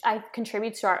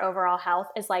contributes to our overall health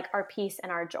is like our peace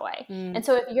and our joy. And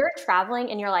so if you're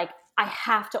traveling and you're like, I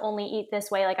have to only eat this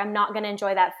way, like I'm not going to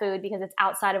enjoy that food because it's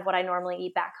outside of what I normally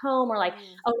eat back home, or like,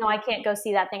 oh no, I can't go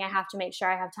see that thing. I have to make sure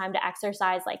I have time to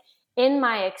exercise. Like, in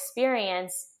my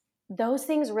experience, those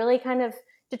things really kind of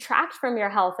detract from your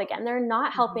health again. They're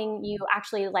not helping you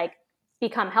actually like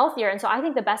become healthier. And so I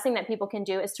think the best thing that people can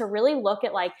do is to really look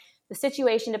at like the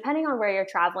situation, depending on where you're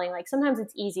traveling. Like sometimes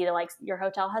it's easy to like your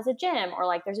hotel has a gym or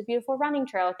like there's a beautiful running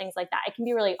trail, things like that. It can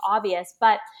be really obvious.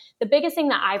 But the biggest thing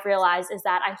that I've realized is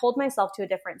that I hold myself to a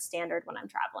different standard when I'm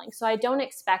traveling. So I don't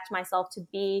expect myself to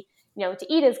be, to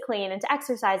eat as clean and to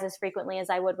exercise as frequently as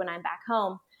I would when I'm back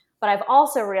home. But I've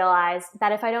also realized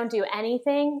that if I don't do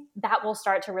anything, that will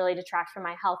start to really detract from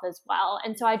my health as well.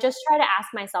 And so I just try to ask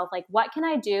myself, like, what can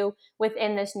I do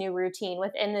within this new routine,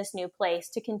 within this new place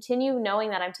to continue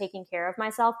knowing that I'm taking care of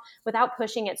myself without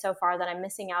pushing it so far that I'm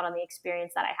missing out on the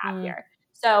experience that I have here.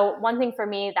 So one thing for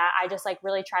me that I just like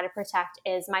really try to protect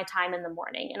is my time in the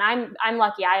morning. And I'm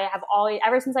lucky. I have always,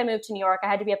 ever since I moved to New York, I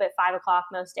had to be up at 5 o'clock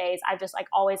most days. I've just like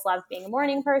always loved being a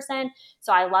morning person.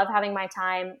 So I love having my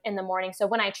time in the morning. So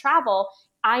when I travel,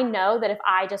 I know that if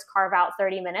I just carve out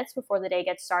 30 minutes before the day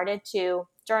gets started to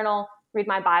journal, read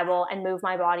my Bible, and move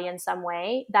my body in some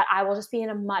way, that I will just be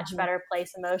in a much better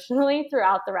place emotionally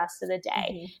throughout the rest of the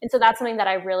day. And so that's something that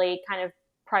I really kind of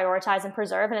prioritize and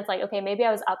preserve. And it's like, okay, maybe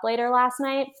I was up later last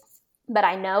night, but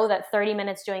I know that 30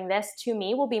 minutes doing this to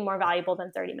me will be more valuable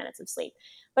than 30 minutes of sleep.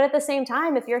 But at the same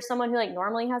time, if you're someone who like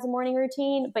normally has a morning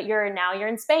routine, but you're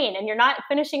in Spain and you're not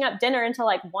finishing up dinner until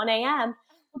like 1 a.m.,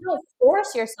 don't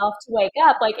force yourself to wake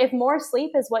up. Like if more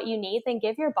sleep is what you need, then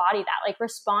give your body that, like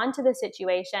respond to the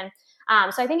situation.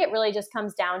 So I think it really just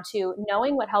comes down to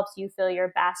knowing what helps you feel your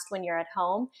best when you're at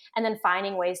home and then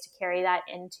finding ways to carry that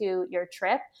into your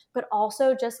trip, but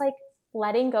also just like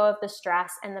letting go of the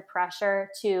stress and the pressure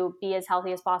to be as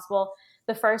healthy as possible.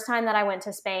 The first time that I went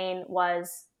to Spain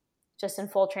was, just in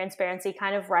full transparency,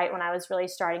 kind of right when I was really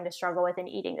starting to struggle with an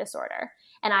eating disorder.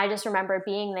 And I just remember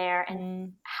being there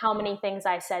and how many things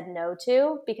I said no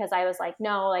to because I was like,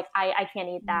 no, like I can't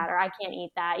eat that or I can't eat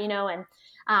that, and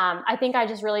I think I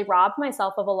just really robbed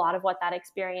myself of a lot of what that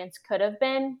experience could have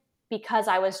been because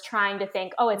I was trying to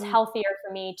think, oh, it's healthier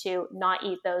for me to not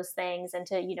eat those things and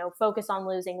to, focus on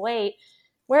losing weight.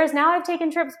 Whereas now I've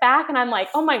taken trips back and I'm like,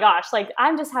 oh my gosh, like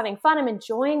I'm just having fun. I'm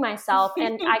enjoying myself.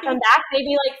 And I come back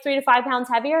maybe like 3 to 5 pounds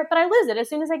heavier, but I lose it as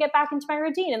soon as I get back into my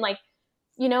routine. And like,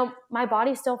 my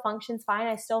body still functions fine.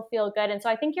 I still feel good. And so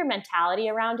I think your mentality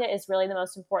around it is really the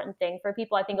most important thing for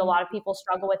people. I think a lot of people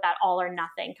struggle with that all or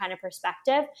nothing kind of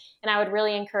perspective. And I would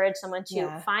really encourage someone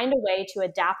to find a way to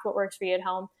adapt what works for you at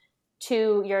home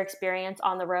to your experience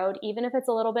on the road, even if it's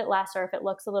a little bit less or if it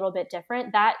looks a little bit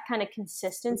different. That kind of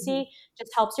consistency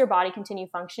just helps your body continue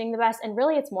functioning the best. And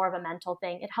really it's more of a mental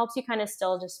thing. It helps you kind of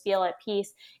still just feel at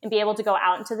peace and be able to go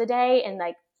out into the day and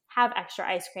like have extra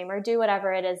ice cream or do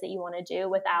whatever it is that you want to do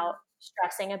without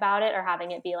stressing about it or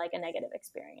having it be like a negative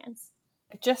experience.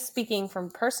 Just speaking from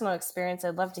personal experience,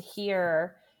 I'd love to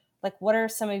hear like, what are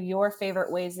some of your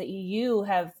favorite ways that you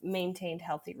have maintained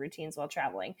healthy routines while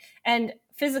traveling? And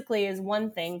physically is one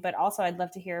thing, but also I'd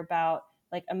love to hear about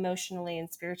like emotionally and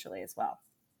spiritually as well.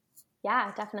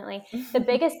 Yeah, definitely. The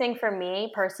biggest thing for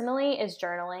me personally is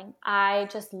journaling. I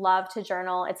just love to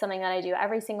journal. It's something that I do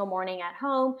every single morning at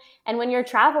home. And when you're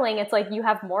traveling, it's like you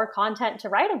have more content to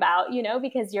write about,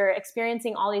 because you're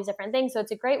experiencing all these different things. So it's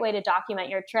a great way to document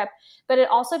your trip. But it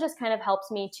also just kind of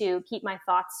helps me to keep my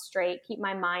thoughts straight, keep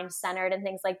my mind centered and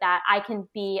things like that. I can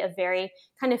be a very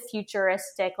kind of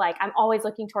futuristic, like I'm always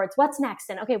looking towards what's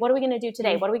next. And okay, what are we going to do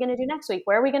today? What are we going to do next week?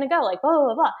 Where are we going to go? Like, blah,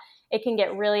 blah, blah. It can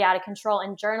get really out of control.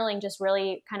 And journaling just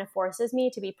really kind of forces me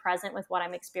to be present with what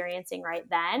I'm experiencing right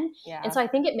then. Yeah. And so I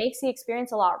think it makes the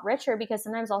experience a lot richer because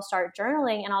sometimes I'll start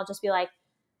journaling and I'll just be like,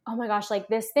 oh my gosh, like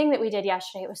this thing that we did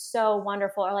yesterday, it was so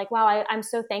wonderful. Or like, wow, I'm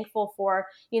so thankful for,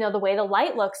 the way the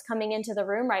light looks coming into the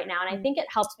room right now. And I think it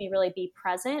helps me really be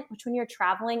present, which when you're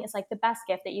traveling is like the best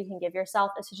gift that you can give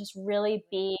yourself is to just really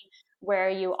be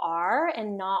where you are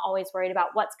and not always worried about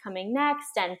what's coming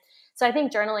next. And so I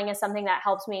think journaling is something that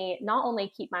helps me not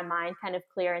only keep my mind kind of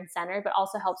clear and centered, but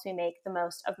also helps me make the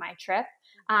most of my trip.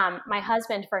 My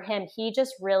husband, for him, he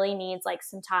just really needs like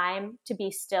some time to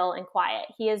be still and quiet.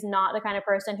 He is not the kind of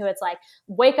person who it's like,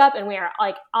 wake up and we are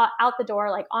like out the door,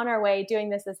 like on our way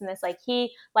doing this, and this. Like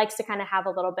he likes to kind of have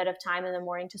a little bit of time in the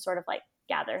morning to sort of like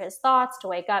gather his thoughts, to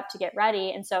wake up, to get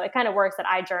ready. And so it kind of works that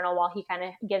I journal while he kind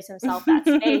of gives himself that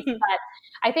space. But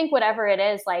I think whatever it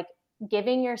is, like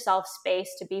giving yourself space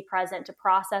to be present, to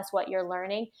process what you're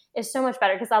learning is so much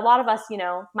better. Because a lot of us,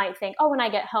 might think, oh, when I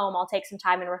get home, I'll take some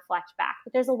time and reflect back.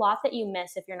 But there's a lot that you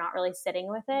miss if you're not really sitting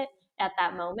with it at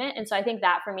that moment. And so I think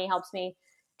that for me helps me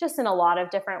just in a lot of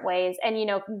different ways. And, you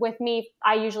know, with me,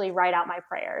 I usually write out my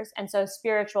prayers. And so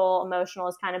spiritual, emotional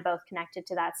is kind of both connected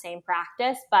to that same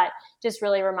practice, but just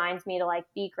really reminds me to like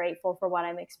be grateful for what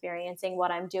I'm experiencing,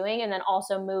 what I'm doing, and then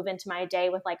also move into my day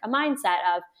with like a mindset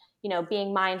of, you know,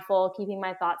 being mindful, keeping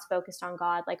my thoughts focused on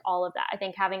God, like all of that. I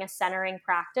think having a centering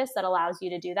practice that allows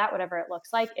you to do that, whatever it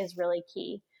looks like, is really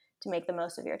key to make the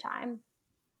most of your time.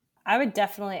 I would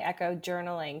definitely echo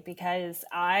journaling, because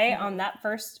on that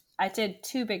first, I did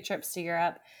 2 big trips to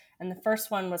Europe, and the first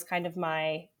one was kind of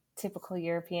my typical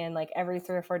European, like every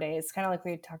 3 or 4 days, kind of like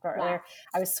we talked about earlier.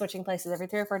 I was switching places every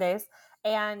 3 or 4 days.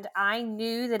 And I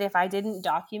knew that if I didn't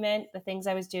document the things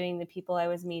I was doing, the people I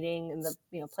was meeting, and the,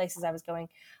 you know, places I was going,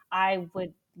 I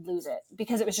would lose it,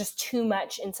 because it was just too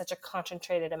much in such a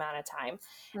concentrated amount of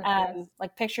time.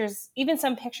 Like pictures, even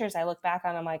some pictures I look back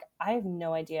on, I'm like, I have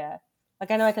no idea. Like,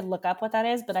 I know I could look up what that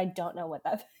is, but I don't know what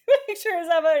that picture is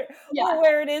of it or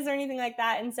where it is or anything like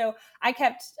that. And so I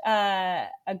kept a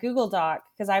Google Doc,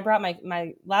 because I brought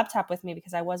my laptop with me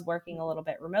because I was working a little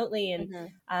bit remotely.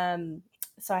 And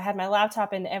so I had my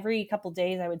laptop, and every couple of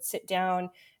days I would sit down,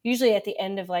 usually at the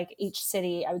end of like each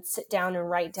city, I would sit down and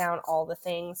write down all the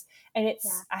things. And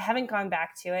I haven't gone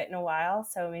back to it in a while,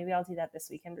 so maybe I'll do that this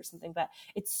weekend or something, but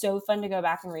it's so fun to go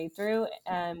back and read through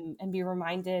and be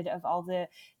reminded of all the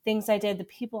things I did, the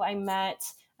people I met,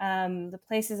 the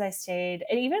places I stayed,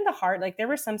 and even the heart. Like, there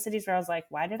were some cities where I was like,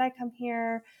 why did I come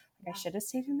here? Like, I should have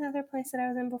stayed in the other place that I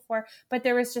was in before, but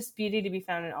there was just beauty to be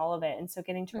found in all of it. And so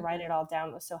getting to write it all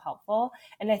down was so helpful.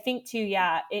 And I think too,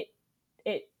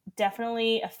 it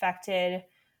definitely affected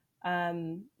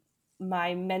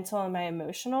my mental and my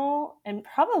emotional and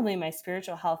probably my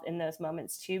spiritual health in those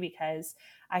moments too, because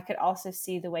I could also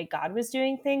see the way God was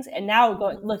doing things. And now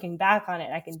looking back on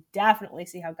it, I can definitely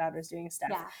see how God was doing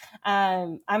stuff.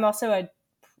 I'm also a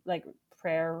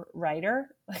prayer writer.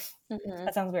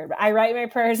 That sounds weird, but I write my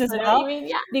prayers as well,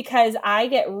 because I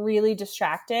get really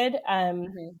distracted.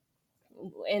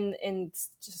 In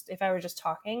just if I were just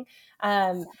talking.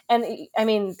 And I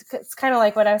mean, it's kind of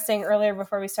like what I was saying earlier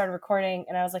before we started recording.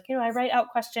 And I was like, you know, I write out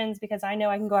questions because I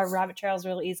know I can go on rabbit trails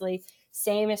really easily.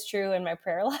 Same is true in my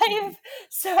prayer life.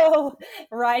 So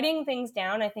writing things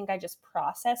down, I think I just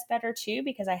process better too,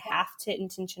 because I have to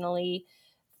intentionally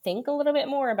think a little bit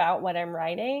more about what I'm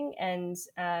writing. And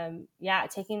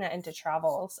taking that into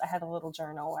travels. I had a little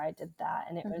journal where I did that,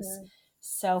 and it was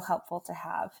so helpful to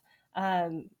have.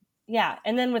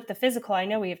 And then with the physical, I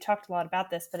know we have talked a lot about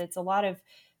this, but it's a lot of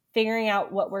figuring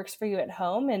out what works for you at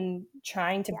home and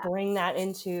trying to bring that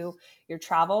into your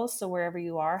travels. So wherever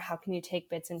you are, how can you take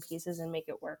bits and pieces and make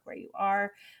it work where you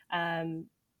are?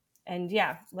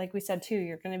 Like we said too,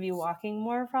 you're going to be walking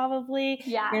more probably.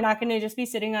 You're not going to just be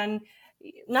sitting on,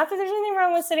 not that there's anything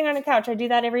wrong with sitting on a couch. I do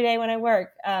that every day when I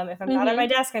work. If I'm not at my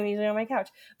desk, I'm usually on my couch.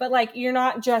 But like, you're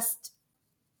not just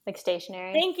like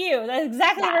stationary. Thank you. That's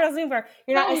exactly what I was looking for.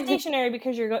 You're not stationary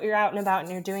because you're out and about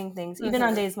and you're doing things. Even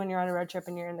on days when you're on a road trip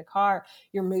and you're in the car,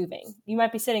 you're moving. You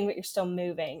might be sitting, but you're still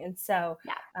moving. And so,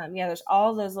 there's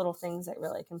all those little things that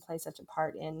really can play such a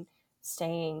part in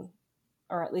staying,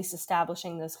 or at least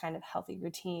establishing those kind of healthy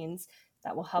routines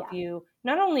that will help you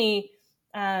not only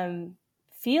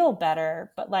feel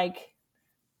better, but like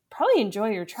probably enjoy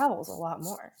your travels a lot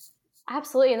more.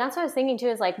 Absolutely. And that's what I was thinking too,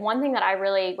 is like one thing that I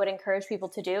really would encourage people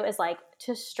to do is like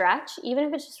to stretch, even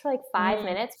if it's just for like 5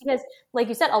 minutes, because like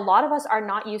you said, a lot of us are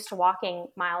not used to walking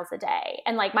miles a day.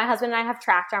 And like my husband and I have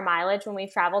tracked our mileage when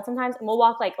we've traveled sometimes, and we'll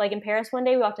walk like in Paris one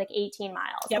day, we walked like 18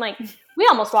 miles. And like, we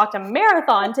almost walked a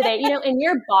marathon today, you know, and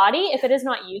your body, if it is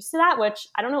not used to that, which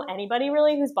I don't know anybody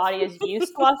really whose body is used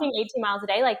to walking 18 miles a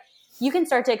day, like you can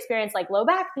start to experience like low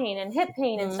back pain and hip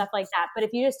pain and stuff like that. But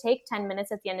if you just take 10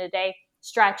 minutes at the end of the day,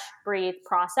 stretch, breathe,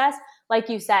 process, like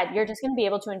you said, you're just going to be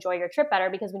able to enjoy your trip better,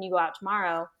 because when you go out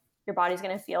tomorrow, your body's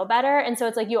going to feel better. And so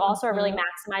it's like you also are really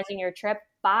maximizing your trip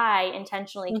by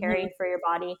intentionally caring for your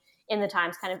body in the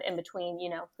times kind of in between,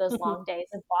 you know, those long days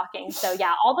of walking. So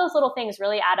all those little things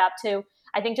really add up to,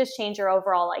 I think, just change your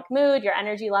overall like mood, your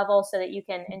energy level, so that you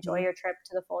can enjoy your trip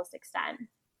to the fullest extent.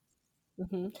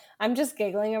 I'm just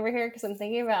giggling over here because I'm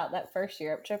thinking about that first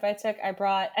Europe trip I took. I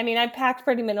packed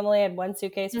pretty minimally. I had one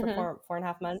suitcase for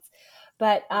 4.5 months,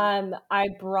 but I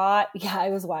brought,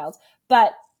 it was wild.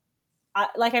 But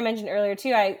like I mentioned earlier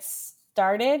too, I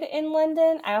started in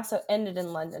London. I also ended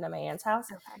in London at my aunt's house.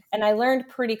 And I learned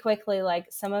pretty quickly, like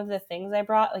some of the things I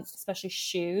brought, like especially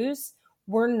shoes,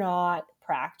 were not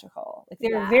practical. Like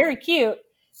they were very cute,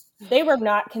 they were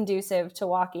not conducive to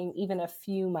walking even a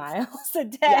few miles a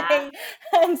day. Yeah.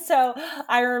 And so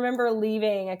I remember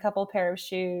leaving a couple pair of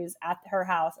shoes at her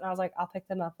house, and I was like, I'll pick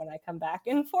them up when I come back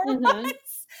in 4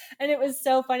 months. And it was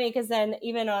so funny because then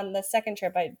even on the second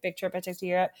trip, big trip I took to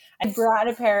Europe, I brought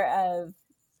a pair of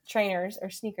trainers or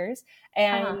sneakers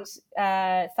and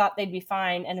thought they'd be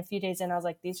fine. And a few days in, I was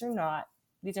like, these are not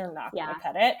going to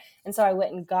cut it. And so I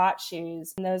went and got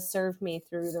shoes, and those served me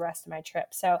through the rest of my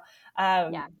trip. So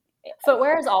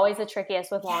footwear is always the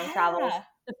trickiest with long travels.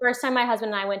 The first time my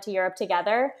husband and I went to Europe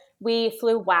together, we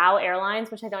flew WOW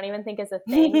Airlines, which I don't even think is a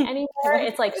thing anymore.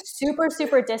 It's like super,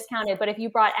 super discounted. But if you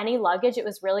brought any luggage, it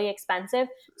was really expensive.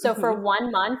 So for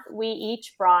 1 month, we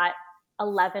each brought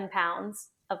 11 pounds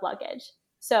of luggage.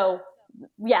 So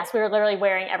yes, we were literally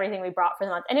wearing everything we brought for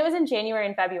the month. And it was in January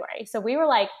and February. So we were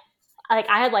like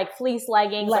I had like fleece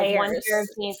leggings, like one pair of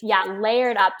jeans,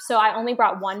 layered up. So I only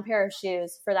brought one pair of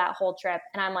shoes for that whole trip.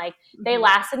 And I'm like, they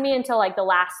lasted me until like the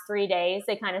last 3 days.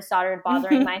 They kind of started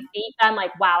bothering my feet. I'm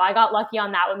like, wow, I got lucky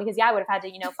on that one because I would have had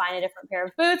to, find a different pair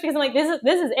of boots because I'm like, this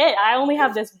is it. I only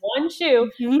have this one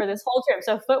shoe for this whole trip.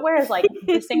 So footwear is like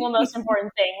the single most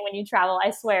important thing when you travel.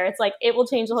 I swear. It's like, it will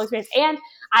change the whole experience. And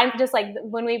I'm just like,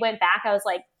 when we went back, I was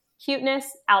like, cuteness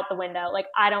out the window. Like,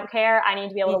 I don't care. I need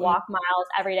to be able to walk miles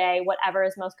every day, whatever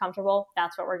is most comfortable.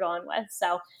 That's what we're going with.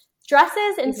 So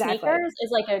dresses and sneakers is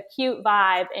like a cute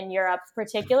vibe in Europe,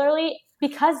 particularly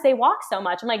because they walk so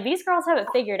much. I'm like, these girls have it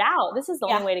figured out. This is the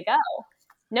only way to go.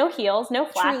 No heels, no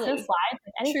flats, no slides,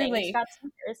 anything. Just got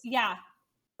sneakers. Yeah.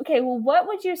 Okay. Well, what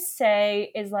would you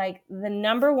say is like the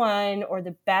number one or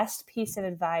the best piece of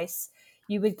advice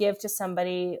you would give to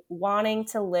somebody wanting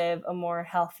to live a more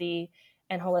healthy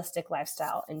and holistic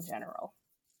lifestyle in general?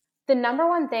 The number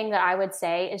one thing that I would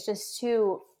say is just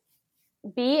to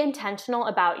be intentional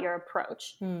about your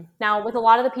approach. Now, with a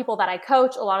lot of the people that I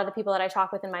coach, a lot of the people that I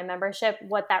talk with in my membership,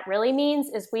 what that really means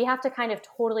is we have to kind of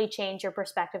totally change your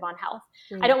perspective on health.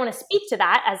 I don't want to speak to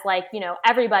that as like,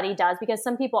 everybody does, because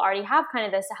some people already have kind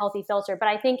of this healthy filter, but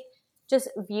I think just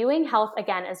viewing health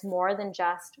again as more than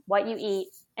just what you eat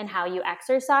and how you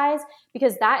exercise,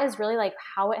 because that is really like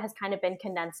how it has kind of been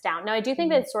condensed down. Now, I do think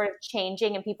that it's sort of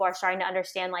changing and people are starting to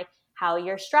understand like how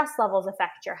your stress levels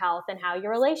affect your health and how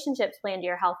your relationships play into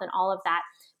your health and all of that.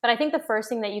 But I think the first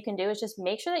thing that you can do is just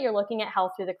make sure that you're looking at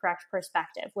health through the correct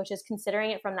perspective, which is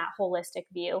considering it from that holistic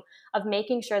view of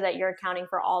making sure that you're accounting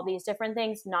for all these different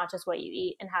things, not just what you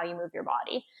eat and how you move your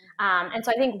body. And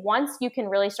so I think once you can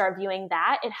really start viewing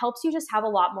that, it helps you just have a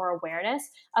lot more awareness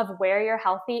of where you're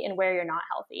healthy and where you're not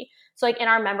healthy. So like in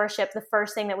our membership, the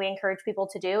first thing that we encourage people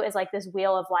to do is like this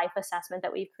wheel of life assessment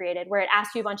that we've created, where it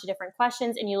asks you a bunch of different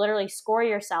questions and you literally score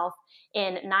yourself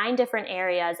in 9 different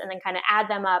areas and then kind of add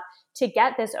them up to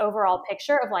get this overall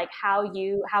picture of like how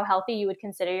healthy you would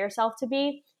consider yourself to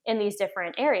be in these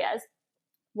different areas.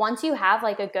 Once you have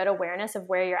like a good awareness of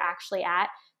where you're actually at,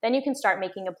 then you can start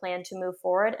making a plan to move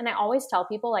forward. And I always tell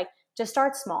people like, just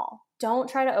start small. Don't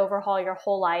try to overhaul your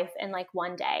whole life in like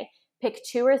one day. Pick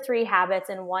 2 or 3 habits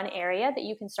in one area that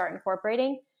you can start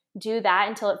incorporating. Do that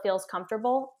until it feels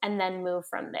comfortable and then move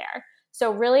from there.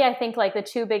 So really, I think like the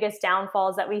 2 biggest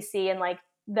downfalls that we see in like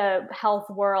the health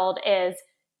world is,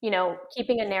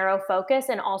 keeping a narrow focus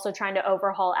and also trying to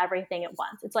overhaul everything at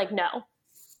once. It's like, no,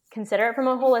 consider it from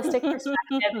a holistic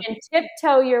perspective and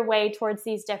tiptoe your way towards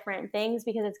these different things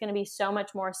because it's going to be so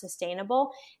much more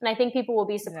sustainable. And I think people will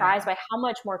be surprised by how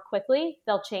much more quickly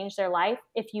they'll change their life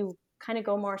if you kind of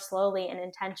go more slowly and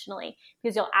intentionally,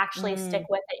 because you'll actually stick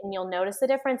with it and you'll notice the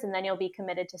difference and then you'll be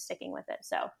committed to sticking with it.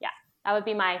 So yeah, that would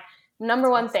be my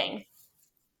number one thing.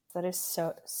 That is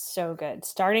so good.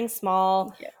 Starting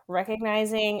small,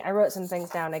 recognizing. I wrote some things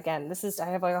down again. I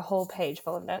have like a whole page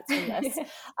full of notes from this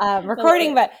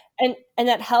recording, but and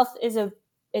that health is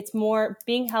it's more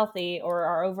being healthy, or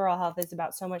our overall health is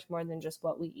about so much more than just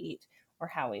what we eat or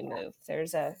how we move.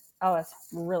 That's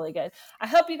really good. I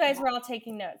hope you guys were all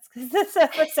taking notes because this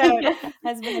episode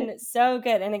has been so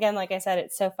good. And again, like I said,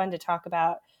 it's so fun to talk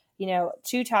about,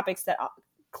 2 topics that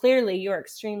clearly you're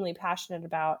extremely passionate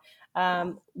about.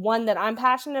 One that I'm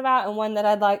passionate about and one that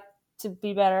I'd like to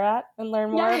be better at and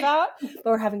learn more about, but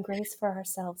we're having grace for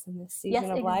ourselves in this season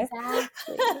of life.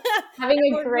 Having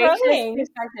a gracious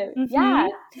perspective.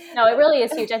 No, it really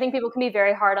is huge. I think people can be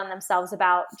very hard on themselves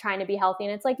about trying to be healthy.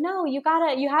 And it's like, no,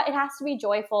 it has to be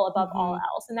joyful above all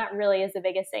else. And that really is the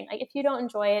biggest thing. Like if you don't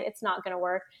enjoy it, it's not going to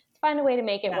work. Find a way to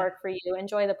make it work for you.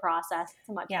 Enjoy the process. It's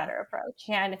a much better approach.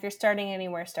 Yeah. And if you're starting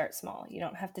anywhere, start small. You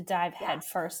don't have to dive head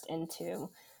first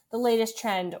into the latest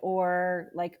trend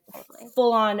or like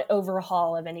full on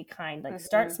overhaul of any kind. Like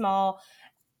start small,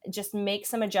 just make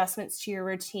some adjustments to your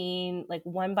routine, like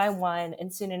one by one,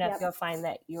 and soon enough you'll find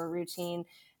that your routine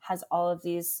has all of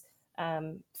these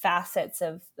facets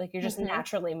of like you're just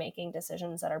naturally making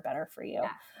decisions that are better for you.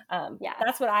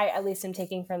 That's what I at least am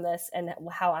taking from this, and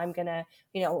how I'm gonna,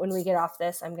 when we get off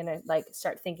this, I'm gonna like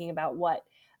start thinking about what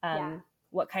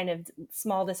kind of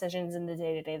small decisions in the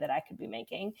day-to-day that I could be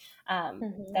making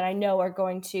that I know are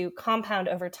going to compound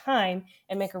over time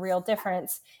and make a real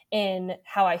difference in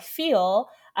how I feel,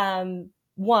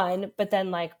 but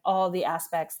then like all the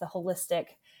aspects, the holistic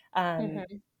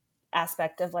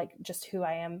aspect of like just who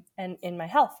I am and in my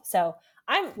health. So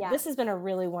this has been a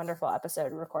really wonderful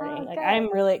episode recording.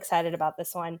 I'm really excited about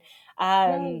this one.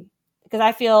 Because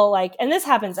I feel like, and this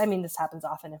happens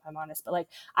often if I'm honest, but like,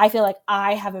 I feel like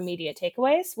I have immediate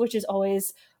takeaways, which is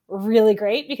always really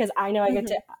great because I know I get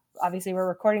to, obviously we're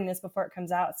recording this before it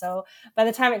comes out. So by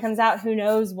the time it comes out, who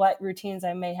knows what routines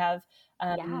I may have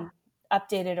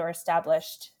updated or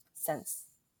established since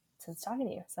talking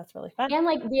to you. So that's really fun. And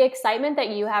like the excitement that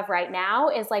you have right now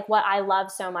is like what I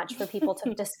love so much for people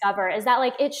to discover, is that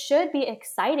like it should be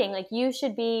exciting. Like you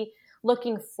should be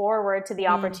looking forward to the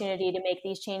opportunity to make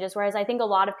these changes. Whereas I think a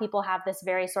lot of people have this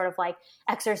very sort of like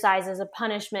exercise as a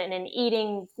punishment and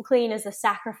eating clean as a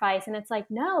sacrifice. And it's like,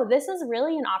 no, this is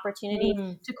really an opportunity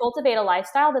to cultivate a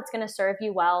lifestyle that's going to serve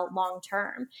you well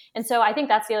long-term. And so I think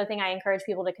that's the other thing I encourage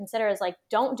people to consider is like,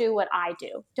 don't do what I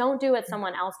do. Don't do what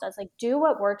someone else does. Like do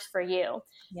what works for you.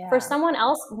 Yeah. For someone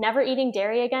else, never eating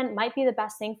dairy again might be the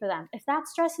best thing for them. If that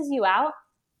stresses you out,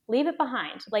 leave it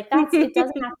behind. Like it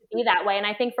doesn't have to be that way. And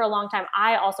I think for a long time,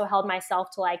 I also held myself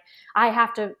to like, I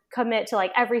have to commit to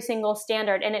like every single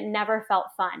standard, and it never felt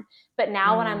fun. But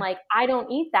now when I'm like, I don't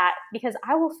eat that because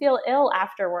I will feel ill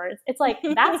afterwards. It's like,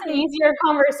 that's an easier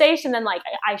conversation than like,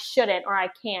 I shouldn't, or I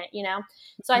can't,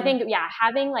 So I think,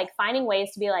 having like finding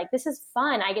ways to be like, this is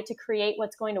fun. I get to create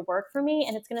what's going to work for me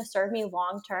and it's going to serve me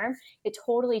long-term. It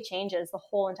totally changes the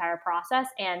whole entire process.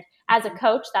 And as a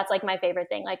coach, that's like my favorite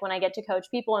thing. Like when I get to coach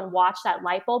people and watch that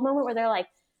light bulb moment where they're like,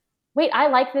 wait, I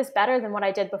like this better than what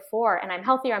I did before, and I'm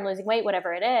healthier, I'm losing weight,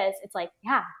 whatever it is. It's like,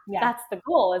 that's the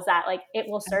goal, is that like it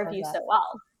will serve you so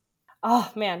well.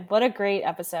 Oh man, what a great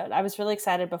episode. I was really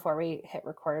excited before we hit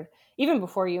record, even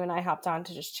before you and I hopped on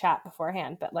to just chat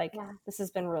beforehand. But like, this has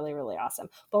been really, really awesome.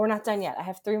 But we're not done yet. I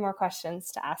have 3 more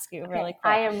questions to ask you really quick.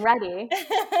 I am ready.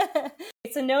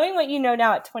 So knowing what you know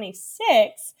now at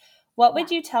 26, what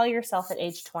would you tell yourself at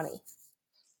age 20?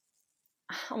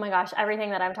 Oh my gosh,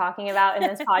 everything that I'm talking about in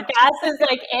this podcast is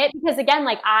like it, because again,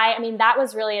 like I mean, that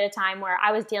was really at a time where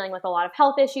I was dealing with a lot of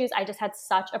health issues. I just had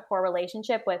such a poor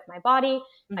relationship with my body.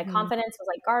 My confidence was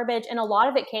like garbage. And a lot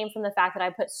of it came from the fact that I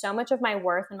put so much of my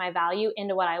worth and my value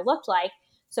into what I looked like.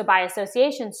 So by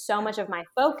association, so much of my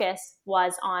focus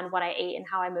was on what I ate and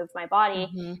how I moved my body.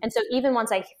 And so even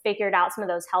once I figured out some of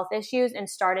those health issues and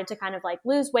started to kind of like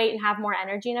lose weight and have more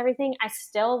energy and everything, I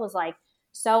still was like,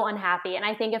 so unhappy. And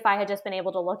I think if I had just been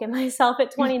able to look at myself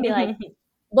at 20 and be like,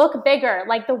 look bigger,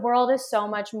 like the world is so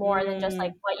much more than just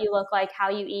like what you look like, how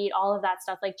you eat, all of that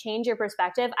stuff, like change your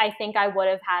perspective. I think I would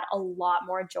have had a lot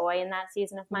more joy in that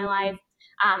season of my life.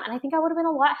 And I think I would have been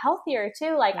a lot healthier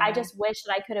too. Like I just wish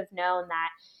that I could have known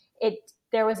that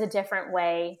there was a different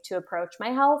way to approach my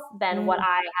health than what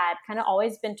I had kind of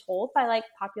always been told by like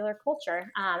popular culture.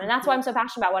 And that's why I'm so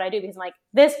passionate about what I do, because I'm like,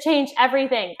 this changed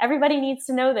everything. Everybody needs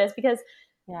to know this, because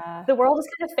the world is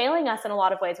kind of failing us in a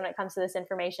lot of ways when it comes to this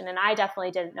information. And I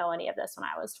definitely didn't know any of this when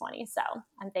I was 20. So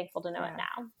I'm thankful to know it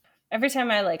now. Every time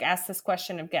I like ask this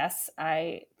question of guests,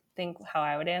 I think how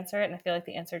I would answer it. And I feel like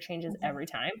the answer changes every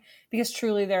time, because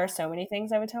truly there are so many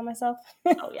things I would tell myself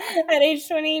at age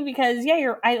 20, because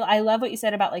I love what you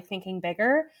said about like thinking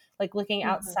bigger, like looking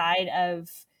outside of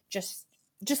just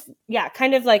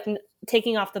kind of like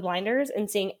taking off the blinders and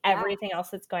seeing everything else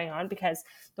that's going on, because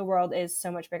the world is so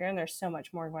much bigger and there's so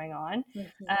much more going on.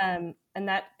 And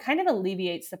that kind of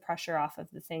alleviates the pressure off of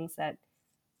the things that,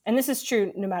 and this is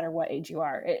true no matter what age you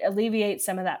are, it alleviates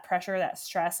some of that pressure, that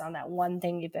stress on that one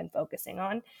thing you've been focusing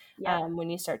on when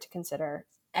you start to consider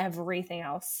everything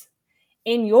else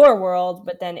in your world,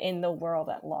 but then in the world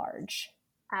at large.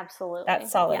 Absolutely.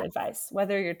 That's solid advice,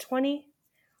 whether you're 20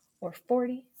 or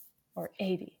 40 or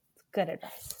 80. Good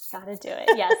advice. Gotta do it.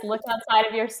 Yes. Look outside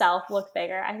of yourself, look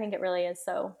bigger. I think it really is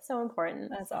so important.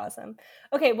 That's awesome.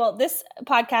 Okay. Well, this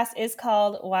podcast is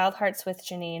called Wild Hearts with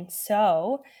Janine.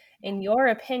 So in your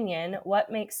opinion,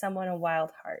 what makes someone a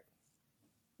wild heart?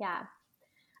 Yeah.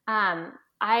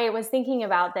 I was thinking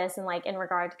about this and like in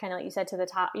regard to kind of like you said to the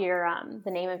top, the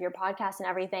name of your podcast and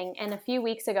everything. And a few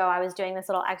weeks ago, I was doing this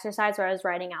little exercise where I was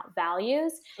writing out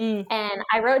values and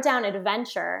I wrote down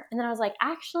adventure. And then I was like,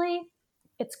 actually,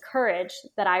 it's courage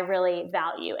that I really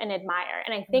value and admire.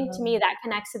 And I think to me that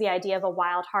connects to the idea of a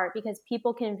wild heart, because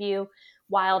people can view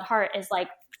wild heart as like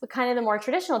kind of the more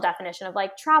traditional definition of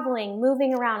like traveling,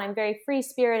 moving around. I'm very free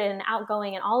spirited and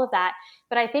outgoing and all of that.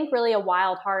 But I think really a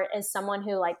wild heart is someone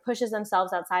who like pushes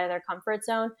themselves outside of their comfort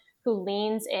zone, who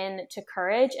leans into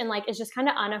courage and like is just kind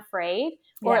of unafraid,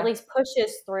 or at least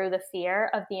pushes through the fear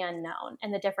of the unknown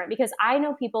and the different. Because I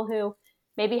know people who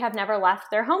maybe have never left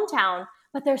their hometown,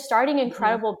 but they're starting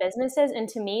incredible businesses. And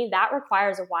to me, that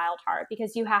requires a wild heart,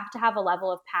 because you have to have a level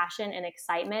of passion and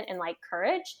excitement and like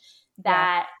courage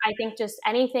that I think just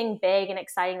anything big and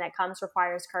exciting that comes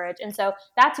requires courage. And so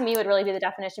that to me would really be the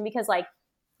definition, because like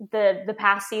the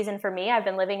past season for me, I've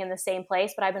been living in the same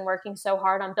place, but I've been working so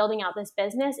hard on building out this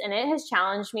business, and it has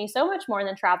challenged me so much more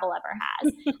than travel ever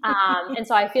has. And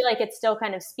so I feel like it's still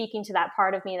kind of speaking to that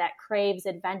part of me that craves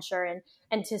adventure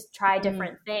and to try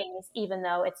different things, even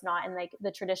though it's not in like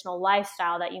the traditional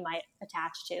lifestyle that you might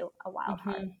attach to a wild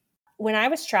heart. When I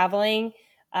was traveling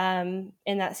in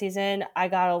that season, I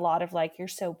got a lot of like, you're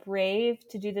so brave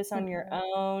to do this on your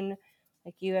own.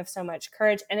 Like you have so much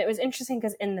courage. And it was interesting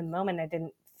because in the moment I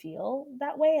didn't feel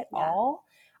that way at all.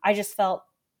 I just felt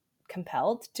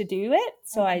compelled to do it.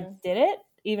 So I did it,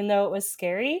 even though it was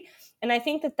scary. And I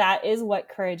think that is what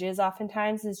courage is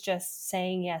oftentimes, is just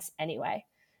saying yes anyway.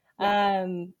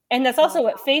 And that's also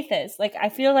what faith is. Like, I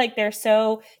feel like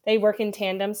they work in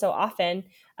tandem so often,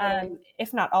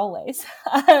 if not always.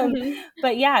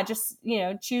 But yeah, just,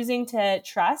 choosing to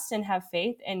trust and have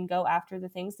faith and go after the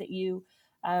things that you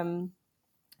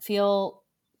feel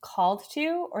called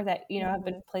to, or that, have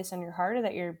been placed on your heart, or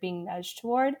that you're being nudged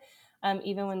toward,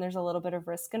 even when there's a little bit of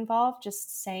risk involved,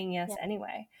 just saying yes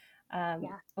anyway.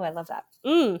 Oh, I love that.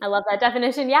 I love that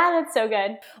definition. Yeah, that's so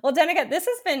good. Well, Danica, this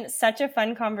has been such a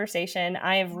fun conversation.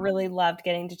 I have really loved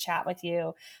getting to chat with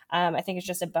you. I think it's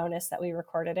just a bonus that we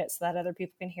recorded it so that other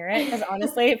people can hear it, because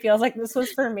honestly, it feels like this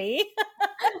was for me.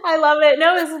 I love it.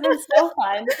 No, this has been so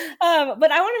fun.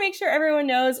 But I want to make sure everyone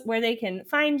knows where they can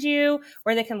find you,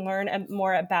 where they can learn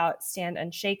more about Stand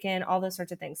Unshaken, all those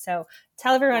sorts of things. So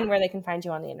tell everyone where they can find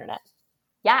you on the internet.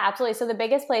 Yeah, absolutely. So the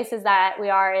biggest places that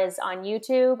we are is on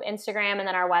YouTube, Instagram, and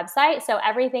then our website. So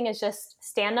everything is just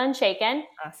Stand Unshaken,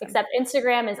 except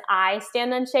Instagram is I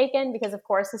Stand Unshaken, because of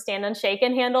course the Stand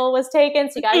Unshaken handle was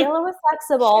taken. So you got to be a little bit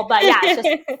flexible. But yeah, it's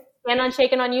just Stand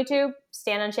Unshaken on YouTube,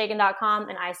 standunshaken.com,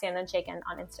 and I Stand Unshaken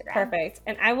on Instagram. Perfect.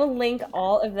 And I will link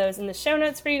all of those in the show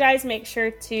notes for you guys. Make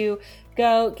sure to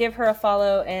go give her a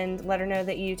follow and let her know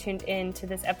that you tuned in to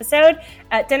this episode.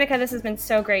 Danica, this has been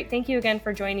so great. Thank you again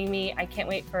for joining me. I can't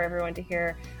wait for everyone to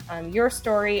hear your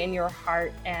story and your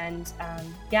heart. And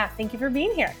thank you for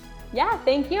being here. Yeah,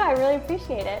 thank you. I really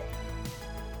appreciate it.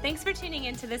 Thanks for tuning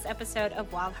in to this episode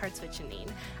of Wild Hearts with Janine.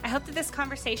 I hope that this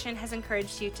conversation has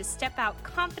encouraged you to step out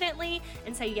confidently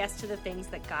and say yes to the things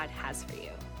that God has for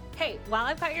you. Hey, while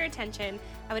I've got your attention,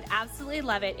 I would absolutely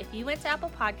love it if you went to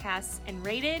Apple Podcasts and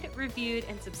rated, reviewed,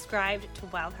 and subscribed to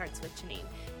Wild Hearts with Janine.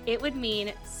 It would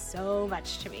mean so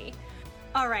much to me.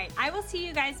 All right, I will see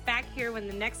you guys back here when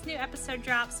the next new episode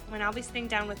drops, when I'll be sitting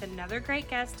down with another great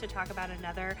guest to talk about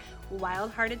another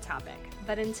wild-hearted topic.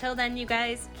 But until then, you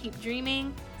guys, keep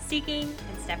dreaming, seeking,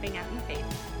 and stepping out in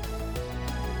faith.